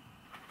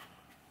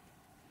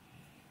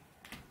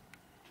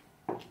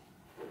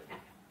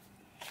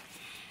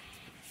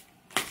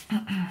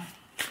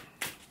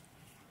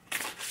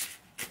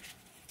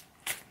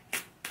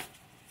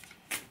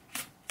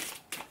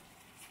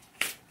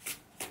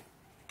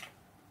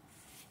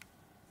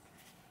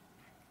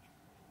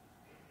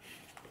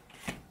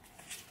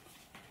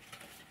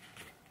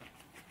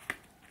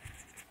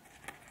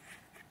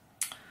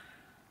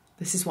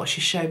 This is what she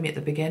showed me at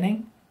the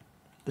beginning.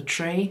 The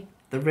tree,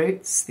 the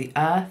roots, the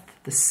earth,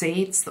 the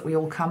seeds that we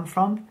all come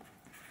from.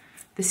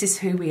 This is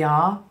who we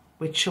are.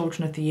 We're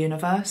children of the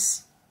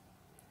universe.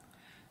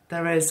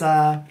 There is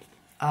a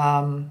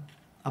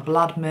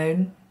blood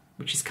moon,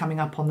 which is coming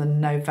up on the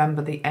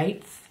November the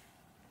 8th.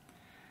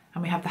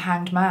 And we have the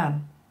Hanged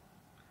Man.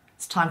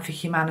 It's time for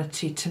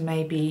humanity to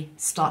maybe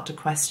start to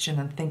question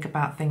and think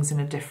about things in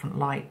a different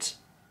light.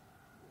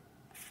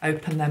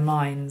 Open their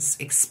minds,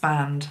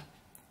 expand,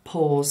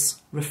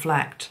 pause,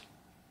 reflect.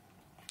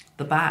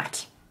 The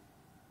bat,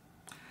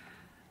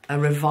 a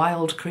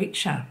reviled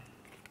creature,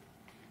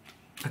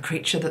 a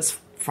creature that's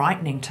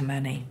frightening to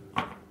many,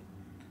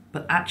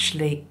 but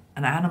actually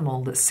an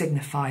animal that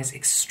signifies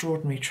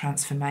extraordinary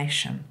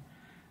transformation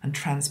and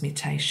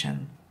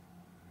transmutation.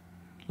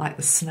 Like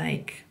the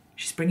snake,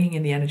 she's bringing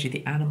in the energy of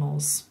the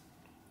animals.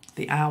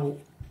 The owl.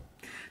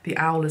 The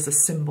owl is a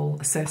symbol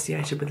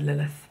associated with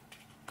Lilith.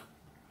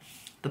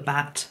 The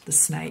bat, the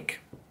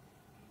snake.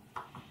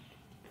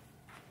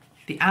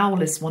 The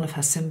owl is one of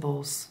her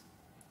symbols.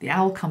 The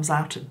owl comes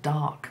out at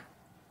dark.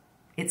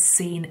 It's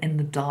seen in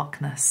the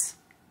darkness.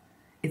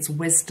 Its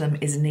wisdom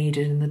is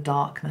needed in the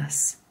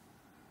darkness.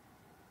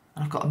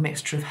 And I've got a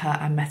mixture of her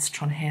and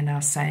Metatron here now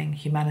saying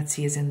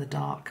humanity is in the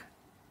dark.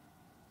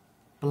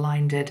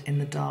 Blinded in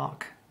the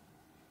dark.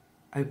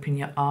 Open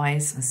your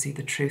eyes and see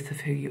the truth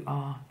of who you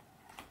are.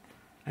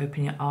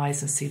 Open your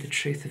eyes and see the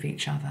truth of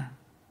each other.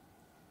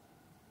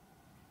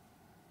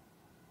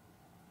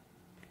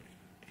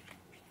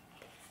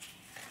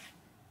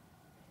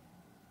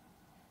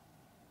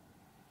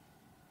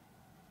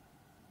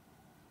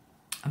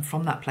 And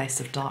from that place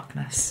of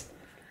darkness,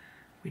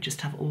 we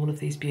just have all of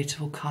these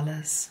beautiful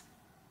colours.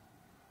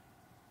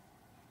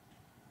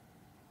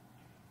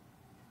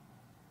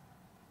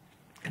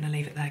 I'm going to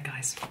leave it there,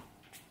 guys.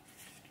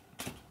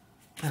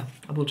 Oh,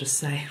 I will just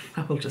say,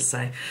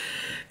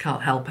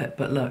 can't help it,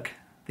 but look,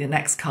 the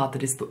next card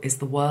that is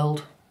the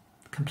world,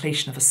 the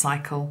completion of a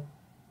cycle.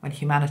 When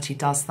humanity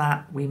does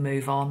that, we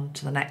move on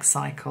to the next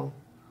cycle.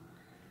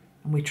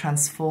 And we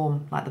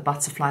transform like the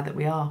butterfly that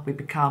we are. We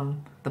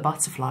become the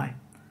butterfly.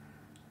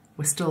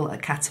 We're still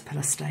at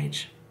caterpillar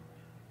stage.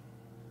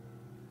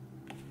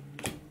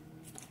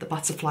 The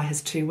butterfly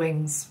has two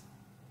wings,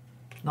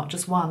 not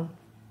just one,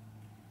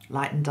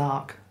 light and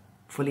dark,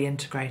 fully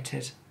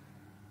integrated.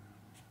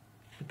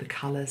 With the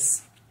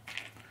colours.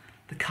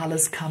 The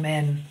colours come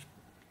in.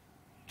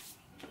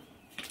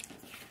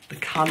 The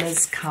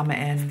colours come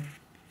in.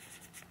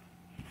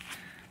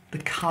 The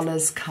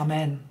colours come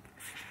in.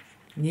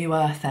 New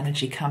earth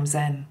energy comes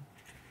in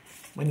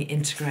when you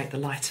integrate the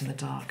light and the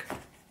dark.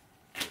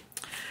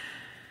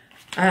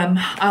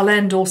 I'll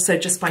end also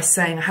just by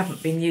saying I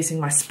haven't been using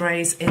my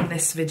sprays in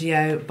this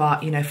video,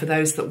 but you know, for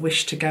those that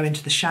wish to go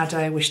into the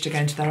shadow, wish to go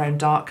into their own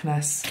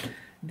darkness,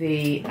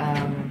 the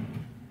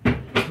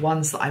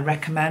ones that I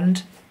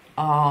recommend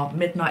are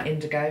Midnight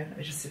Indigo. Let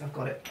me just see if I've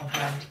got it on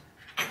hand.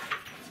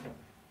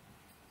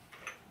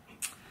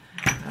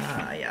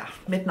 Yeah,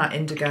 Midnight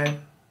Indigo,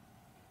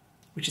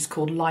 which is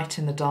called Light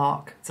in the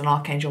Dark. It's an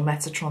Archangel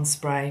Metatron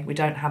spray. We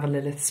don't have a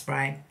Lilith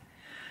spray.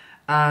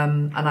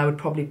 And I would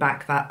probably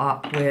back that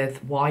up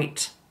with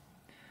White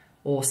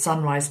or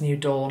Sunrise New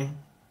Dawn.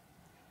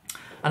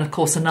 And of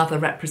course, another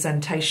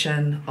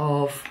representation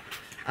of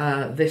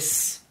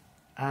this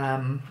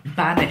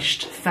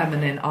banished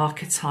feminine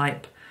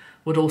archetype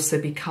would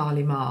also be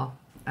Kali Ma.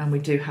 And we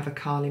do have a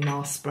Kali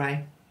Ma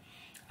spray,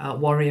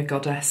 warrior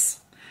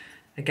goddess.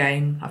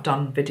 Again, I've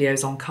done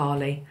videos on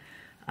Kali.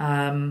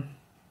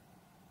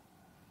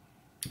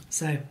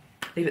 So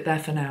leave it there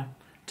for now.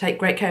 Take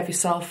great care of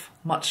yourself.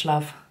 Much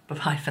love.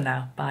 Bye-bye for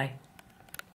now. Bye.